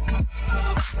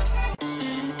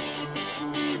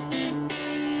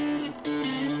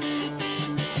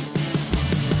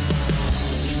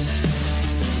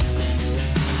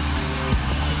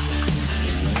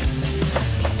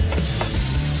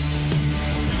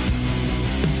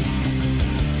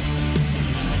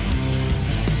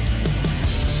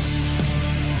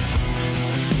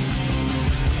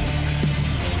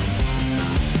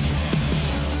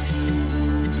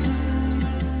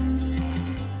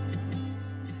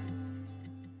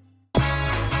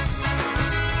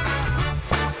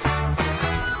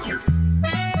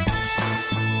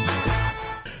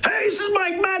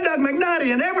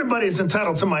 And everybody's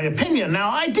entitled to my opinion. Now,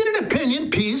 I did an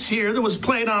opinion piece here that was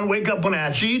played on Wake Up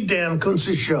Wenatchee, Dan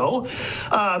Kuntz's show,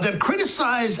 that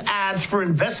criticized ads for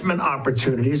investment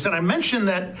opportunities. And I mentioned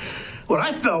that what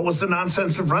I felt was the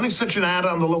nonsense of running such an ad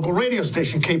on the local radio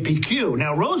station, KPQ.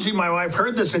 Now, Rosie, my wife,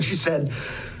 heard this and she said,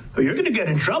 "Oh, you're going to get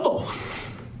in trouble."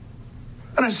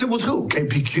 And I said, "With who?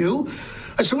 KPQ?"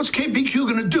 I said, "What's KPQ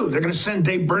going to do? They're going to send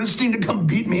Dave Bernstein to come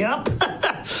beat me up?"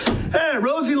 Hey,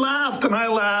 Rosie laughed and I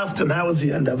laughed, and that was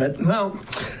the end of it. Well,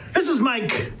 this is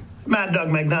Mike Mad Dog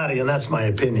Magnotti, and that's my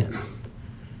opinion.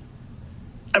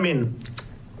 I mean,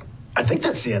 I think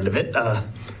that's the end of it.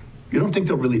 You don't think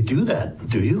they'll really do that,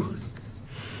 do you?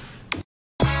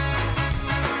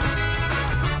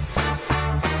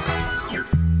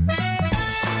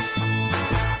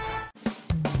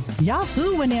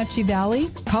 Yahoo, Wenatchee Valley.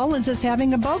 Collins is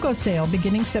having a BOGO sale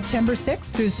beginning September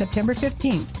 6th through September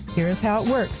 15th. Here's how it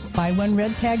works. Buy one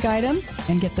red tag item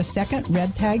and get the second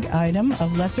red tag item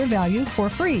of lesser value for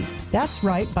free. That's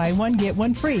right, buy one, get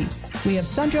one free. We have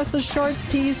sundresses, shorts,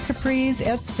 tees, capris,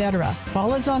 etc.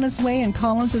 Fall is on its way and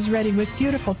Collins is ready with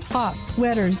beautiful tops,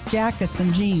 sweaters, jackets,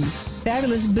 and jeans.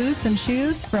 Fabulous boots and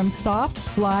shoes from Soft,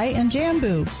 Fly, and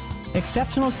Jambu.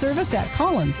 Exceptional service at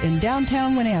Collins in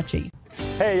downtown Wenatchee.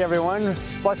 Hey everyone,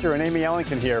 Fletcher and Amy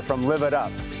Ellington here from Live It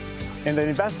Up. In the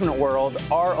investment world,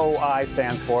 ROI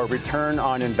stands for Return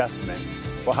on Investment.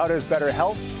 Well, how does better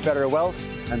health, better wealth,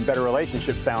 and better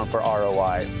relationships sound for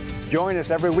ROI? Join us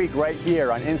every week right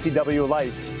here on NCW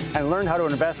Life and learn how to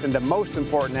invest in the most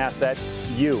important asset,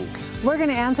 you. We're going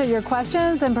to answer your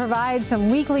questions and provide some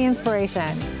weekly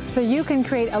inspiration so you can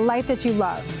create a life that you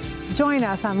love. Join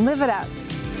us on Live It Up.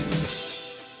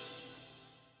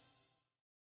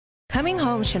 Coming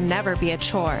home should never be a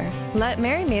chore. Let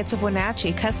Merry Maids of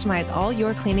Wenatchee customize all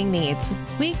your cleaning needs.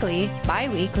 Weekly,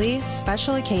 bi-weekly,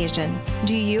 special occasion.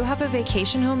 Do you have a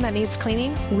vacation home that needs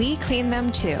cleaning? We clean them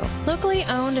too. Locally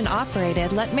owned and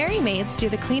operated, let Merry Maids do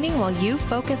the cleaning while you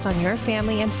focus on your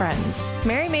family and friends.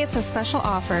 Merry Maids has special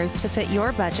offers to fit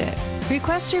your budget.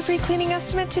 Request your free cleaning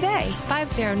estimate today.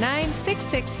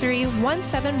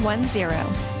 509-663-1710.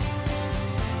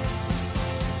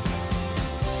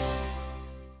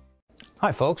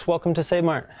 Hi folks, welcome to Save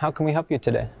Mart. How can we help you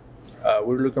today?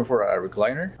 We're looking for a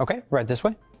recliner. Okay, right this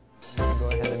way. Go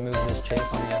ahead and move this chase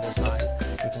on the other side.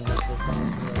 You can use this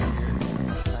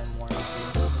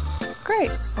one. Great,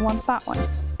 I want that one.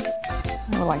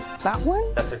 I would like that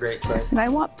one. That's a great choice. And I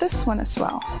want this one as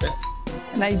well. Okay.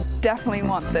 And I definitely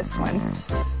want this one.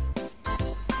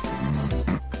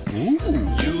 Ooh.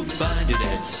 You'll find it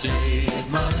at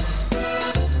Save Mart.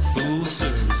 Full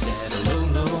service at a low,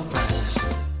 low price.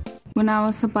 When I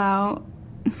was about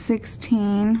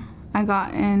 16, I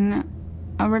got in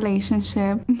a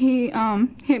relationship. He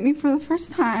hit me for the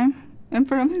first time in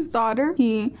front of his daughter.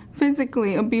 He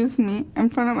physically abused me in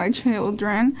front of my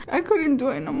children. I couldn't do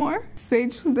it no more.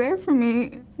 Sage was there for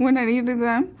me when I needed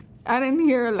them. I didn't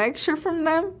hear a lecture from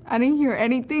them. I didn't hear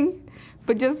anything,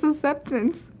 but just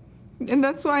acceptance. And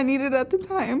that's what I needed at the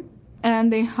time.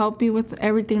 And they help you with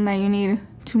everything that you need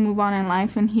to move on in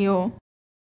life and heal.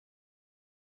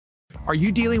 Are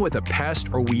you dealing with a pest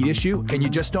or weed issue and you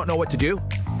just don't know what to do?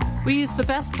 We use the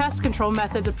best pest control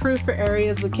methods approved for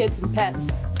areas with kids and pets.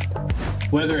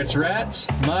 Whether it's rats,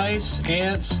 mice,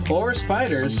 ants, or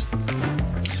spiders,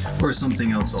 or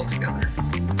something else altogether.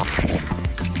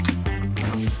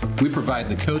 We provide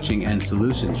the coaching and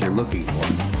solutions you're looking for.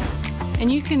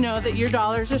 And you can know that your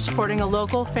dollars are supporting a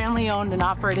local, family-owned and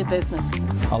operated business.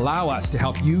 Allow us to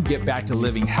help you get back to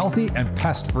living healthy and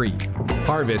pest-free.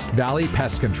 Harvest Valley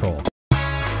Pest Control.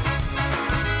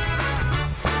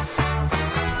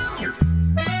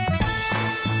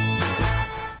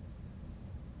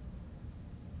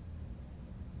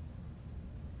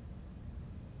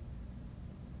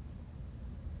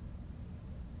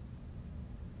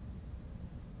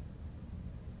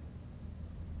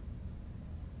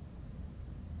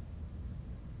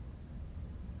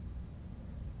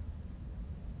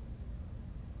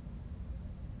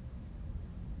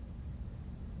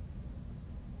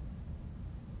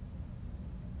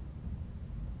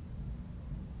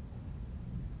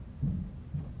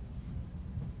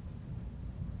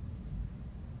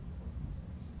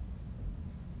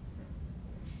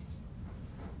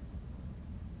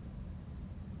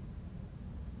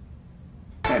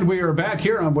 And we are back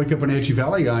here on Wake Up Wenatchee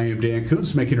Valley. I am Dan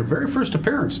Kuntz, making her very first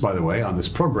appearance, by the way, on this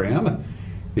program.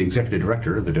 The executive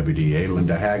director of the WDA,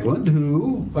 Linda Haglund,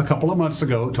 who a couple of months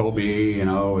ago told me,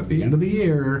 at the end of the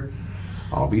year,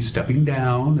 I'll be stepping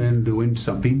down and doing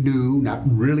something new, not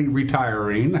really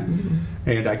retiring. Mm-hmm.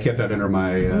 And I kept that under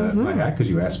my hat because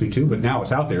you asked me to, but now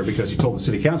it's out there because you told the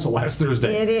city council last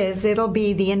Thursday. It is. It'll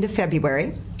be the end of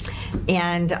February.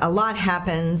 And a lot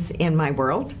happens in my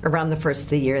world around the first of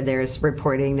the year. There's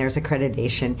reporting, there's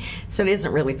accreditation. So it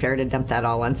isn't really fair to dump that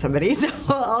all on somebody. So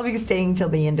I'll be staying till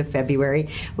the end of February.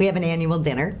 We have an annual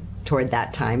dinner toward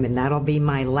that time, and that'll be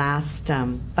my last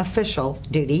official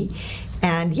duty.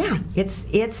 And yeah,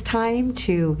 it's time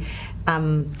to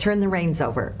turn the reins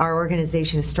over. Our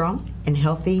organization is strong and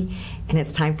healthy, and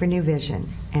it's time for new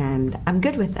vision. And I'm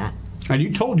good with that. And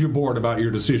you told your board about your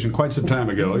decision quite some time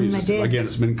ago. I did. Again,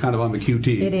 it's been kind of on the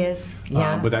QT. It is,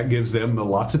 yeah. But that gives them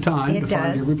lots of time to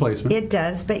find your replacement. It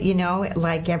does, but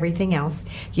like everything else,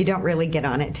 you don't really get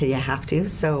on it till you have to.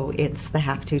 So it's the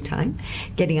have-to time,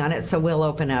 getting on it. So we'll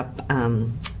open up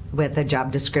with a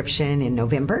job description in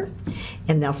November,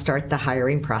 and they'll start the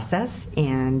hiring process.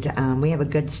 And we have a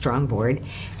good, strong board,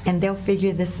 and they'll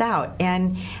figure this out.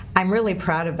 And I'm really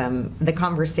proud of them. The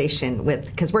conversation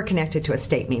because we're connected to a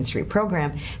state Main Street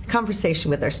program, the conversation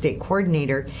with our state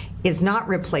coordinator is not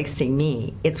replacing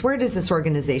me. It's where does this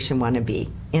organization want to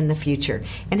be in the future,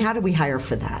 and how do we hire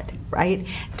for that, right?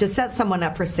 To set someone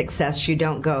up for success, you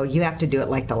don't go, you have to do it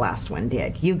like the last one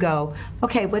did. You go,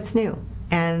 okay, what's new?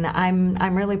 And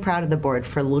I'm really proud of the board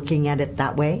for looking at it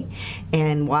that way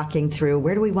and walking through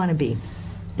where do we want to be.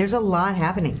 There's a lot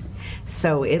happening.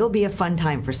 So it'll be a fun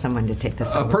time for someone to take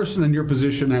this over. A person in your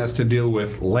position has to deal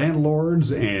with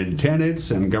landlords and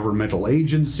tenants and governmental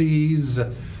agencies,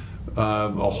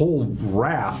 a whole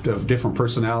raft of different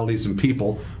personalities and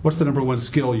people. What's the number one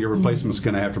skill your replacement's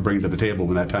going to have to bring to the table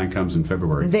when that time comes in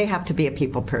February? They have to be a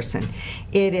people person.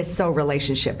 It is so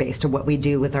relationship based to what we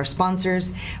do with our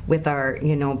sponsors, with our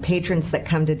patrons that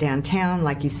come to downtown,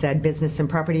 like you said, business and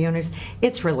property owners.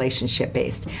 It's relationship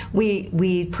based.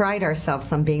 We pride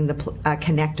ourselves on being the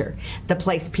connector, the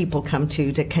place people come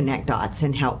to connect dots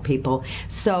and help people.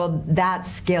 So that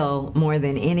skill more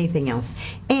than anything else.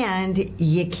 And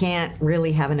you can't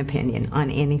really have an opinion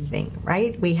on anything,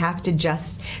 right? We have to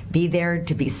just be there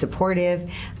to be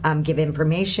supportive, give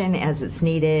information as it's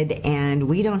needed, and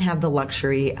we don't have the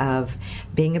luxury of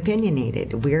being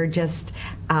opinionated. We're just,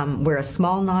 we're a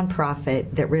small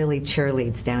nonprofit that really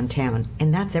cheerleads downtown,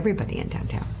 and that's everybody in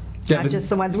downtown. Not just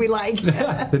the ones we like.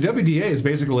 The WDA is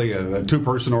basically a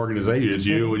two-person organization. It's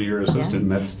you and your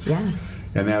assistant,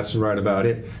 and that's right about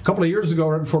it. A couple of years ago,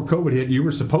 right before COVID hit, you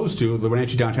were supposed to, the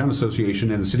Wenatchee Downtown Association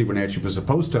and the City of Wenatchee was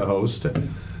supposed to host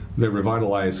the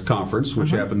Revitalize Conference,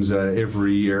 which happens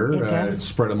every year. It's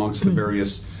spread amongst the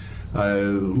various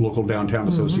local downtown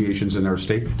associations in our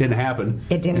state. Didn't happen.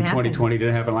 It didn't happen. 2020.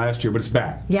 Didn't happen last year, but it's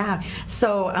back. Yeah.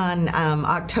 So on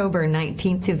October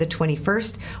 19th through the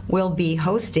 21st, we'll be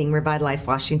hosting Revitalize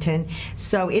Washington.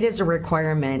 So it is a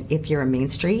requirement if you're a Main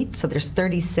Street. So there's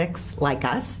 36 like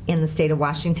us in the state of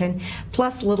Washington,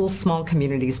 plus little small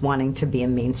communities wanting to be a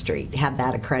Main Street, have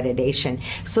that accreditation.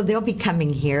 So they'll be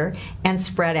coming here and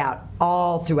spread out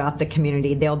all throughout the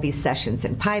community. There'll be sessions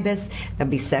in Pybus. There'll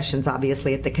be sessions,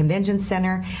 obviously, at the Convention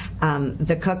Center.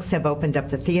 The Cooks have opened up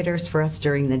the theaters for us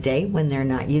during the day when they're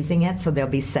not using it, so there'll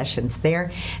be sessions there.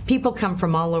 People come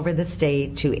from all over the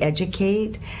state to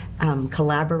educate,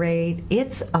 collaborate.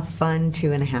 It's a fun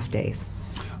 2.5 days.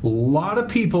 A lot of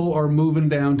people are moving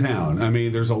downtown. I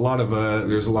mean, there's a lot of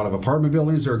apartment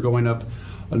buildings that are going up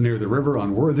near the river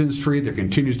on Worthen Street. There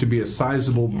continues to be a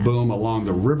sizable boom along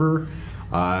the river.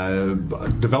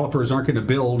 Developers aren't going to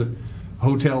build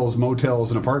hotels,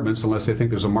 motels, and apartments unless they think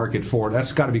there's a market for it.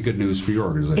 That's got to be good news for your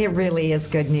organization. It really is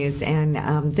good news. And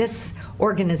this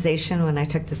organization, when I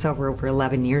took this over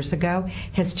 11 years ago,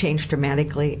 has changed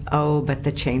dramatically. Oh, but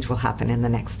the change will happen in the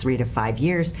next 3 to 5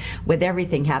 years with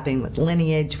everything happening with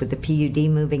Lineage, with the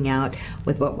PUD moving out,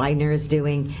 with what Widener is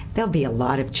doing. There'll be a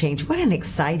lot of change. What an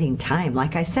exciting time,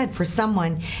 like I said, for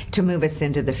someone to move us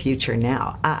into the future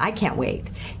now. I can't wait.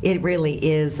 It really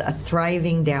is a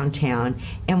thriving downtown,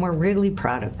 and we're really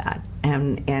proud of that.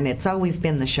 And it's always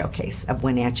been the showcase of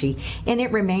Wenatchee, and it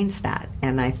remains that.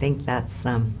 And I think that's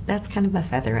kind of a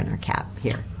feather in our cap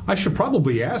here. I should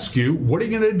probably ask you, what are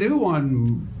you going to do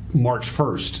on March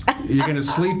 1st. You're going to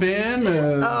sleep in?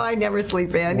 Oh, I never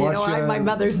sleep in. You know, I'm my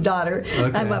mother's daughter.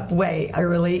 Okay. I'm up way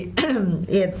early.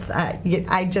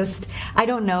 I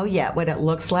don't know yet what it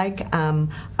looks like.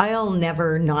 I'll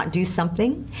never not do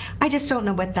something. I just don't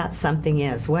know what that something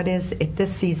is. What is it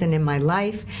this season in my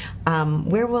life?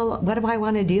 What do I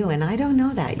want to do? And I don't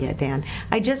know that yet, Dan.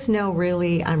 I just know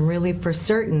I'm really for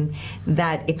certain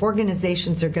that if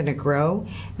organizations are going to grow,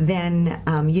 then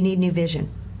you need new vision.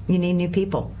 You need new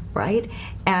people, right?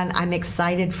 And I'm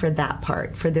excited for that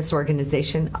part, for this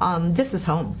organization. This is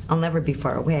home. I'll never be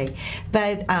far away.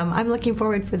 But I'm looking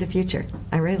forward for the future.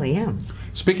 I really am.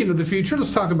 Speaking of the future,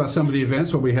 let's talk about some of the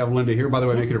events. Well, we have Linda here, by the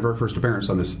way, making her very first appearance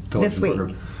on this television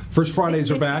program. First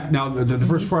Fridays are back. Now, the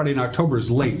first Friday in October is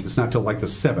late. It's not till like the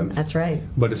 7th. That's right.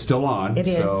 But it's still on. It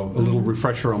is. So a little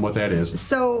refresher on what that is.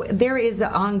 So there is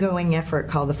an ongoing effort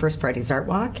called the First Fridays Art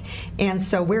Walk. And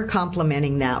so we're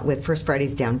complementing that with First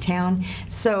Fridays Downtown.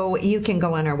 So you can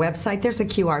go on our website. There's a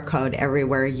QR code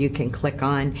everywhere you can click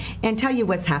on and tell you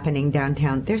what's happening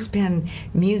downtown. There's been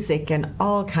music and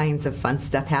all kinds of fun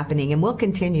stuff happening, and we'll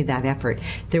continue that effort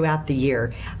throughout the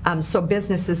year. So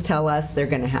businesses tell us they're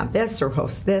going to have this or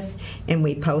host this, and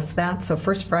we post that. So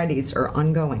First Fridays are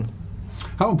ongoing.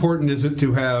 How important is it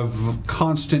to have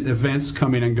constant events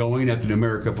coming and going at the New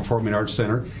America Performing Arts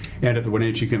Center and at the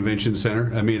Wenatchee Convention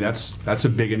Center? I mean, that's a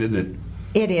big one, isn't it?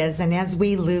 It is, and as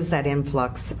we lose that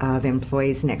influx of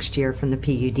employees next year from the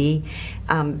PUD,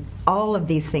 all of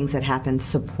these things that happen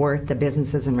support the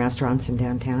businesses and restaurants in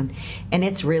downtown, and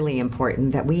it's really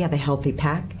important that we have a healthy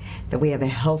PAC, that we have a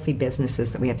healthy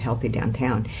businesses, that we have healthy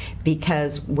downtown,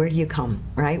 because where do you come,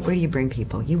 right? Where do you bring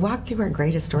people? You walk through our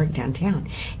great historic downtown,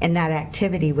 and that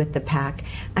activity with the PAC,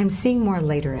 I'm seeing more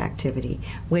later activity,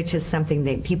 which is something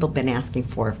that people have been asking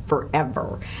for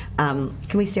forever. Can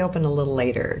we stay open a little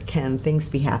later? Can things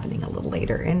be happening a little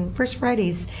later? And First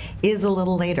Fridays is a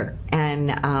little later, and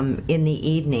in the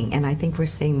evening, and I think we're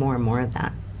seeing more and more of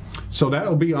that. So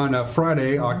that'll be on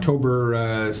Friday,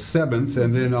 October 7th,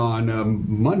 and then on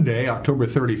Monday, October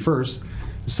 31st,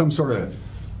 some sort of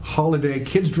holiday.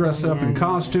 Kids dress up in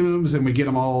costumes, and we get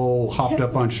them all hopped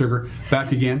up on sugar.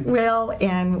 Back again? Well,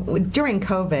 and during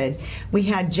COVID, we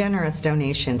had generous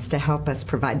donations to help us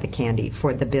provide the candy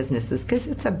for the businesses, because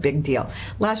it's a big deal.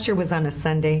 Last year was on a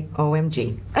Sunday.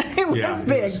 OMG. It was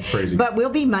big. It was crazy. But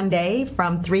we'll be Monday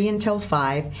from 3 until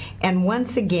 5. And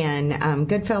once again,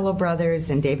 Goodfellow Brothers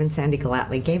and Dave and Sandy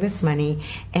Gallatley gave us money.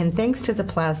 And thanks to the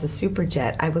Plaza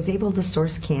Superjet, I was able to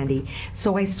source candy.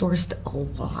 So I sourced a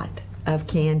lot of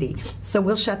candy. So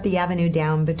we'll shut the avenue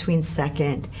down between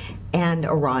 2nd and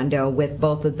Orondo, with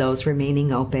both of those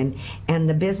remaining open, and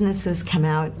the businesses come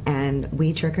out and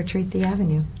we trick-or-treat the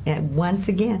avenue once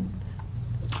again.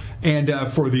 And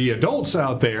for the adults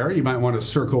out there, you might want to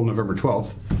circle November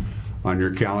 12th on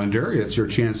your calendar. It's your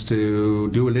chance to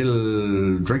do a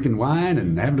little drinking wine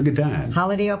and having a good time.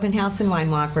 Holiday Open House and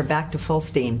Wine Walk, we're back to full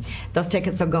steam. Those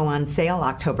tickets will go on sale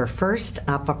October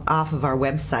 1st off of our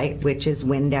website, which is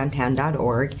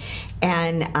windowntown.org.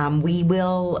 And we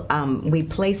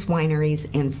place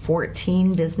wineries in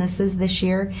 14 businesses this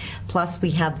year. Plus,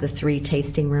 we have the 3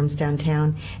 tasting rooms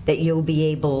downtown that you'll be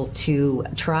able to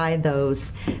try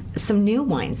some new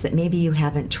wines that maybe you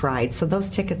haven't tried. So those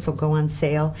tickets will go on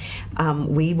sale.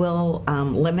 We will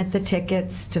limit the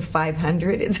tickets to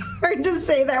 500. It's hard to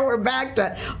say that we're back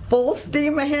to full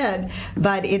steam ahead,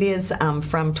 but it is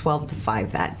from 12 to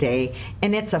 5 that day,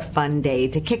 and it's a fun day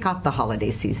to kick off the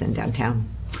holiday season downtown.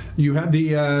 You had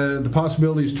the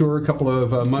Possibilities Tour a couple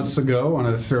of months ago on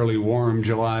a fairly warm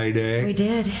July day. We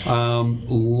did. A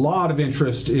lot of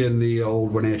interest in the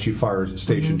old Wenatchee Fire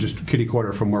Station, just kitty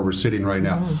corner from where we're sitting right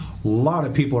now. A lot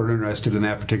of people are interested in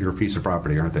that particular piece of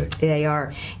property, aren't they? They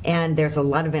are. And there's a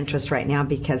lot of interest right now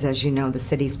because, as you know, the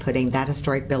city's putting that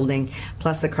historic building,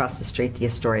 plus across the street, the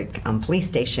historic police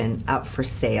station, up for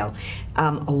sale.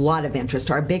 A lot of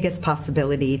interest. Our biggest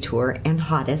Possibility Tour and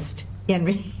hottest in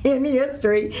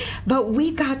history, but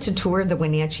we got to tour the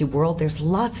Wenatchee World. There's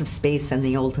lots of space in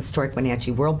the old historic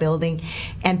Wenatchee World building,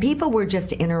 and people were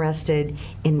just interested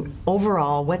in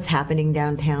overall what's happening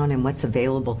downtown and what's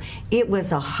available. It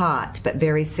was a hot but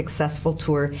very successful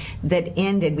tour that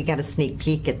ended. We got a sneak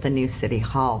peek at the new City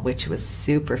Hall, which was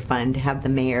super fun to have the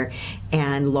mayor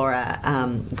and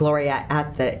Gloria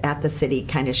at the city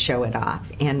kind of show it off,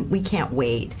 and we can't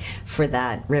wait for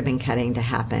that ribbon cutting to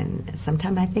happen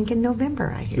sometime, I think, in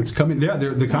November, I hear. It's coming. Yeah,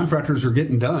 the contractors are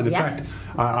getting done. In fact,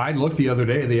 I looked the other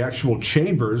day. The actual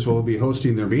chambers will be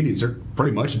hosting their meetings. They're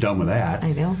pretty much done with that.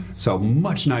 I know. So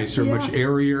much nicer, much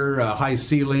airier, high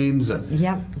ceilings. It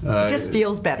just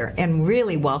feels better and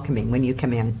really welcoming when you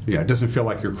come in. Yeah, it doesn't feel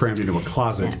like you're crammed into a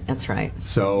closet. Yeah, that's right.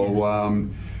 So,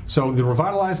 so the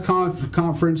Revitalize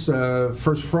Conference,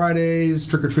 first Fridays,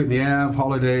 Trick or Treat in the Ave,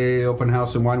 Holiday, Open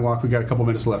House, and Wine Walk. We got a couple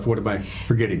minutes left. What am I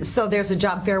forgetting? So there's a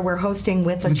job fair we're hosting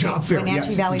with the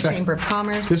Wenatchee Valley Chamber of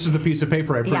Commerce. This is the piece of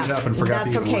paper I printed up and forgot to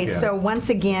even look at. That's okay. So once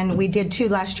again, we did 2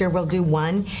 last year. We'll do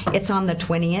 1. It's on the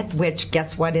 20th, which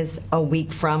guess what is a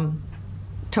week from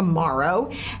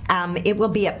tomorrow. It will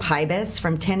be at Pybus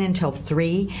from 10 until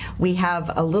 3. We have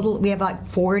like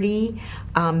 40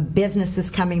 businesses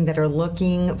coming that are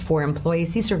looking for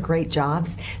employees. These are great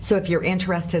jobs. So if you're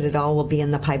interested at all, we'll be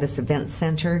in the Pybus Events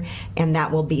Center, and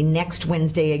that will be next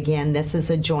Wednesday again. This is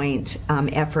a joint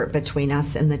effort between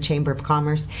us and the Chamber of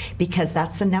Commerce, because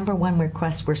that's the #1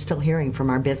 request we're still hearing from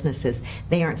our businesses.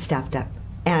 They aren't staffed up.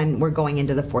 And we're going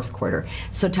into the 4th quarter.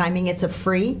 So timing, it's a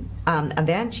free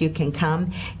event. You can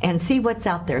come and see what's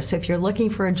out there. So if you're looking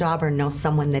for a job or know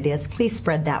someone that is, please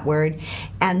spread that word.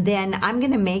 And then I'm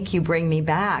going to make you bring me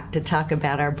back to talk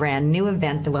about our brand new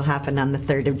event that will happen on the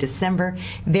 3rd of December.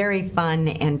 Very fun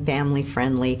and family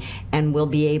friendly. And we'll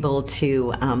be able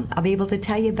to, I'll be able to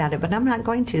tell you about it, but I'm not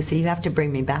going to, so you have to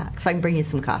bring me back. So I can bring you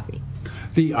some coffee.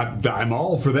 I'm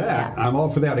all for that. Yeah. I'm all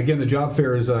for that. Again, the job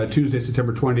fair is Tuesday,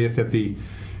 September 20th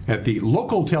at the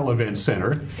local Event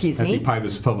Center. Excuse me. At the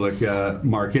Pybus Public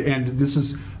Market. And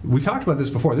we talked about this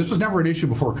before. This was never an issue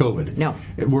before COVID. No.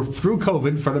 We're through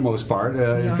COVID for the most part.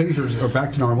 Things are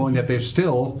back to normal, and yet they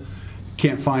still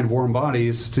can't find warm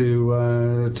bodies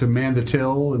to man the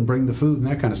till and bring the food and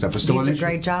that kind of stuff. It's still These are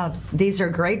great jobs. These are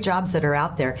great jobs that are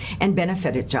out there, and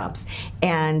benefited jobs.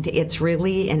 And it's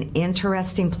really an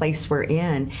interesting place we're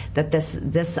in, that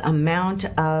this amount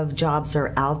of jobs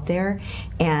are out there,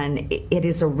 and it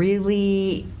is a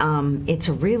really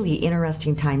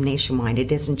interesting time nationwide.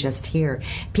 It isn't just here.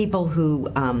 People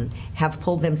who have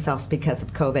pulled themselves because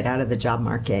of COVID out of the job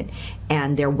market,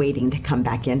 and they're waiting to come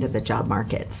back into the job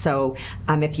market. So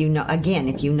if you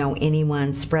know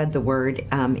anyone, spread the word.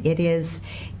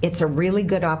 It's a really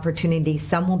good opportunity.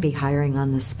 Some will be hiring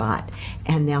on the spot,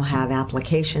 and they'll have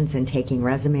applications and taking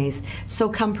resumes. So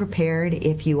come prepared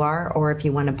if you are, or if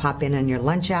you want to pop in on your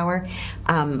lunch hour.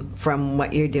 From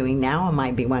what you're doing now, I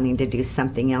might be wanting to do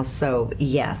something else. So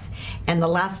yes. And the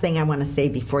last thing I want to say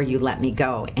before you let me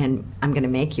go, and I'm going to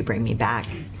make you bring me back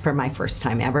for my first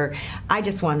time ever, I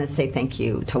just want to say thank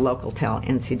you to Local Tel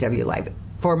NCW Live.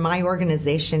 For my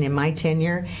organization in my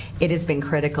tenure, it has been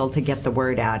critical to get the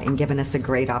word out and given us a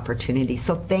great opportunity.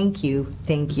 So thank you,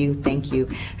 thank you, thank you.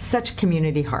 Such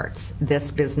community hearts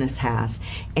this business has,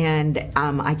 and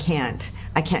I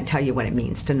can't tell you what it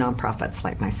means to nonprofits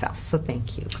like myself. So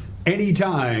thank you.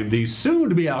 Anytime, the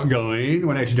soon-to-be outgoing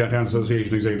Wenatchee Downtown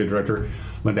Association Executive Director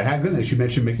Linda Haglund, as you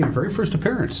mentioned, making her very first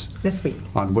appearance this week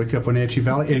on Wake Up Wenatchee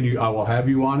Valley, and I will have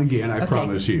you on again. I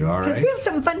promise you. All right, because we have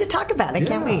something fun to talk about. I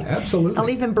can't wait. Absolutely. I'll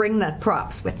even bring the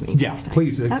props with me. Yeah,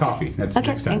 please. Coffee. That's the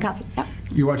next time. And coffee. Yep.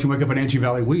 You're watching Wake Up Wenatchee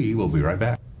Valley. We will be right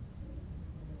back.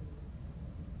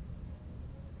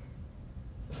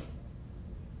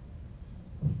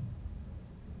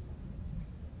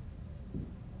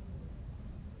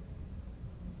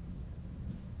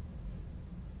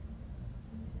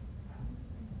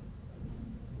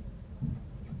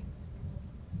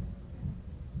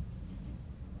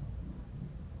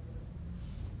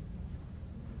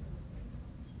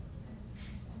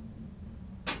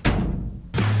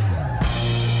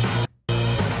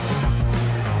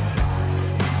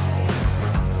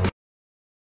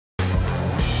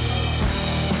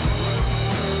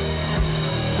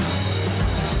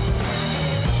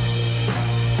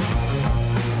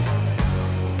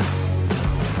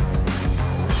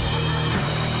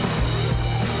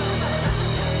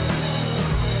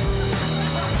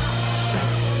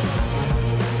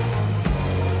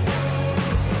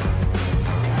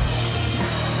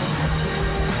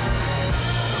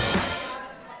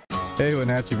 Hey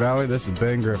Wenatchee Valley, this is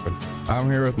Ben Griffin. I'm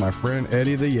here with my friend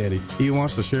Eddie the Yeti. He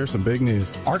wants to share some big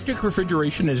news. Arctic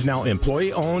Refrigeration is now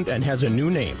employee owned and has a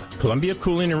new name, Columbia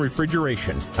Cooling and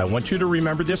Refrigeration. I want you to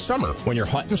remember this summer, when you're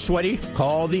hot and sweaty,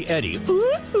 call the Eddie.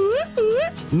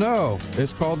 No,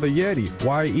 it's called the Yeti,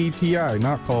 Y-E-T-I,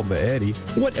 not called the Eddie.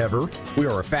 Whatever, we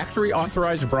are a factory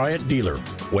authorized Bryant dealer.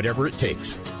 whatever it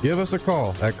takes. Give us a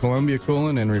call at Columbia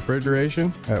Cooling and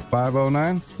Refrigeration at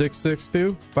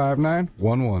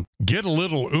 509-662-5911. Get a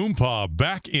little oompa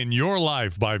back in your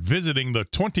life by visiting the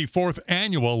 24th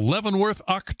Annual Leavenworth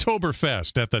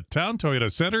Oktoberfest at the Town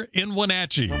Toyota Center in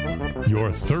Wenatchee.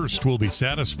 Your thirst will be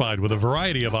satisfied with a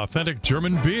variety of authentic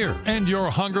German beer, and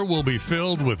your hunger will be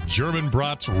filled with German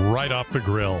brats right off the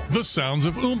grill. The sounds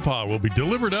of oompa will be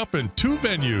delivered up in 2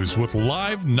 venues with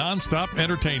live, non-stop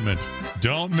entertainment.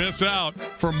 Don't miss out.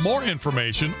 For more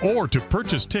information or to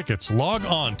purchase tickets, log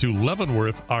on to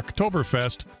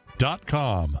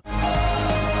leavenworthoktoberfest.com.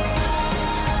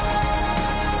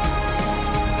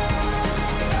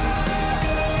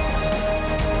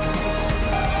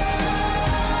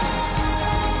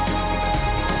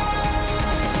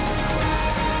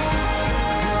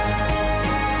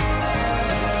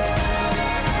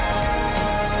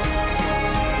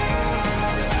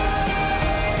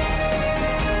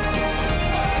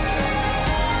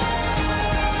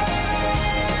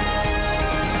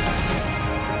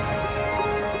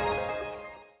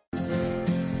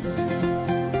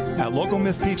 At Local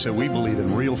Myth Pizza, we believe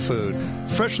in real food,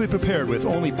 freshly prepared with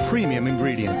only premium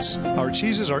ingredients. Our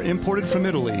cheeses are imported from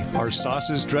Italy. Our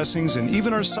sauces, dressings, and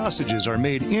even our sausages are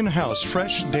made in-house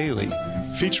fresh daily.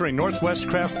 Featuring Northwest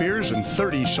craft beers and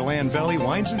 30 Chelan Valley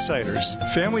wines and ciders.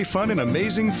 Family fun and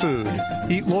amazing food.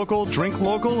 Eat local, drink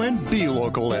local, and be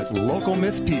local at Local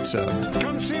Myth Pizza.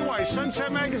 Come see why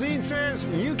Sunset Magazine says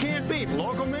you can't beat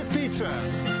Local Myth Pizza.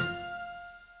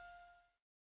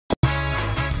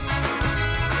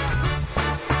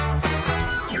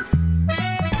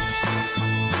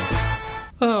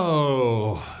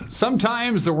 Oh,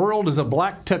 sometimes the world is a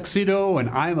black tuxedo and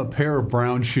I'm a pair of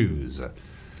brown shoes.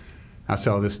 That's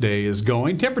how this day is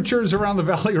going. Temperatures around the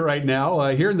valley right now.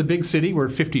 Here in the big city, we're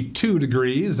at 52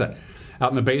 degrees. Out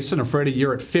in the basin, Ephrata,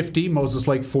 you're at 50. Moses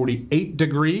Lake, 48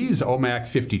 degrees. Omak,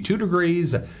 52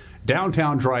 degrees.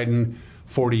 Downtown Dryden,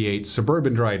 48.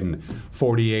 Suburban Dryden,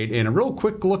 48. And a real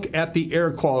quick look at the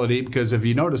air quality, because if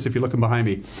you notice, if you're looking behind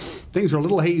me, things are a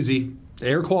little hazy.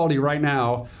 Air quality right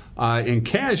now in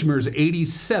Cashmere's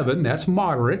 87. That's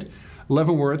moderate.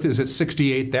 Leavenworth is at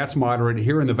 68. That's moderate.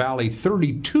 Here in the valley,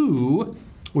 32,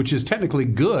 which is technically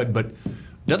good, but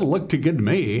doesn't look too good to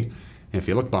me. If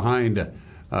you look behind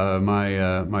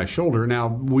my shoulder. Now,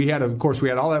 we had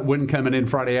all that wind coming in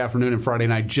Friday afternoon and Friday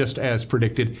night, just as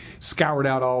predicted. Scoured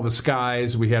out all the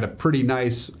skies. We had a pretty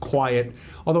nice, quiet,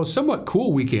 although somewhat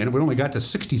cool weekend. We only got to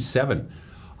 67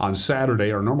 on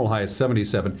Saturday. Our normal high is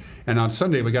 77. And on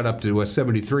Sunday, we got up to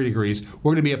 73 degrees.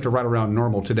 We're going to be up to right around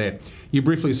normal today. You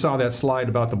briefly saw that slide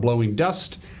about the blowing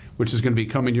dust, which is going to be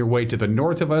coming your way to the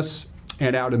north of us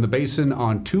and out in the basin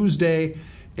on Tuesday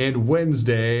and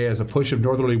Wednesday as a push of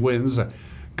northerly winds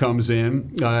comes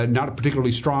in. Not a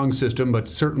particularly strong system, but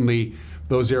certainly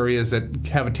those areas that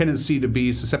have a tendency to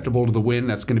be susceptible to the wind,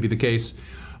 that's going to be the case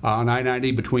on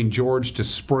I-90 between George to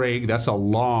Sprague. That's a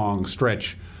long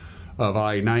stretch of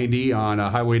I-90 on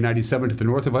Highway 97 to the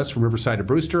north of us from Riverside to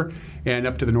Brewster, and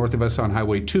up to the north of us on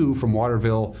Highway 2 from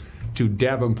Waterville to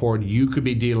Davenport. You could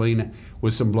be dealing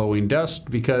with some blowing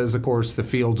dust because, of course, the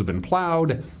fields have been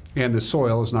plowed and the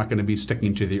soil is not going to be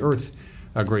sticking to the earth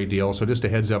a great deal. So just a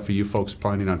heads up for you folks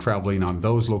planning on traveling on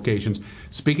those locations.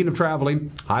 Speaking of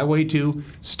traveling, Highway 2,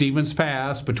 Stevens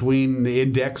Pass between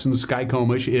Index and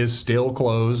Skycomish is still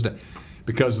closed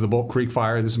because of the Bolt Creek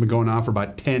fire. This has been going on for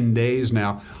about 10 days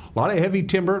now. A lot of heavy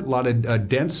timber, a lot of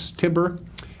dense timber,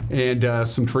 and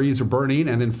some trees are burning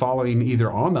and then falling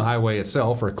either on the highway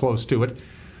itself or close to it.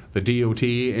 The DOT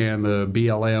and the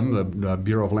BLM, the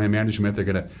Bureau of Land Management, they're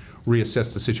going to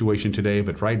reassess the situation today.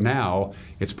 But right now,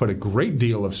 it's put a great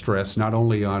deal of stress not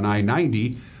only on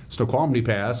I-90, Snoqualmie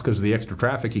Pass, because of the extra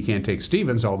traffic, you can't take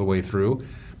Stevens all the way through,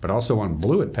 but also on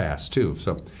Blewett Pass, too.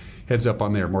 So heads up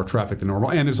on there, more traffic than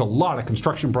normal. And there's a lot of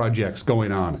construction projects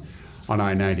going on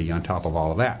I-90 on top of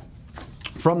all of that.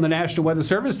 From the National Weather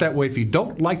Service, that way if you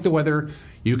don't like the weather,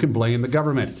 you can blame the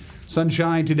government.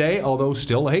 Sunshine today, although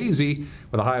still hazy,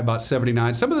 with a high about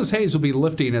 79. Some of this haze will be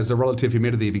lifting as the relative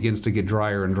humidity begins to get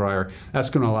drier and drier. That's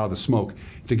going to allow the smoke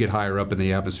to get higher up in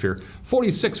the atmosphere.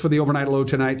 46 for the overnight low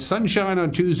tonight. Sunshine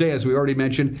on Tuesday, as we already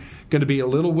mentioned. Going to be a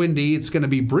little windy. It's going to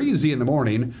be breezy in the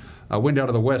morning. Wind out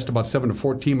of the west about 7 to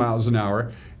 14 miles an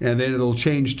hour. And then it'll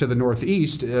change to the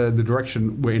northeast, the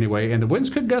direction anyway. And the winds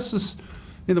could gust us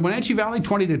in the Wenatchee Valley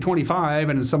 20 to 25,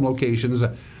 and in some locations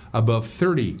above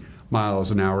 30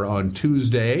 miles an hour on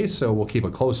Tuesday. So we'll keep a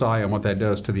close eye on what that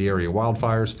does to the area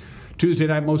wildfires. Tuesday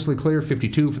night, mostly clear,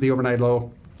 52 for the overnight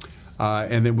low.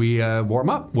 And then we warm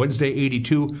up. Wednesday,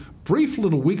 82. Brief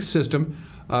little weak system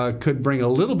could bring a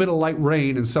little bit of light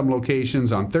rain in some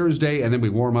locations on Thursday, and then we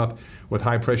warm up with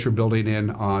high pressure building in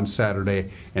on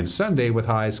Saturday and Sunday with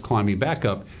highs climbing back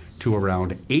up to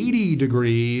around 80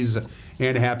 degrees.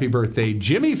 And happy birthday,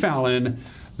 Jimmy Fallon,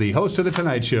 the host of The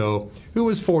Tonight Show, who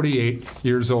is 48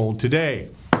 years old today.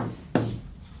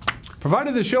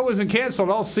 Provided the show isn't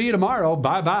canceled, I'll see you tomorrow.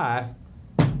 Bye-bye.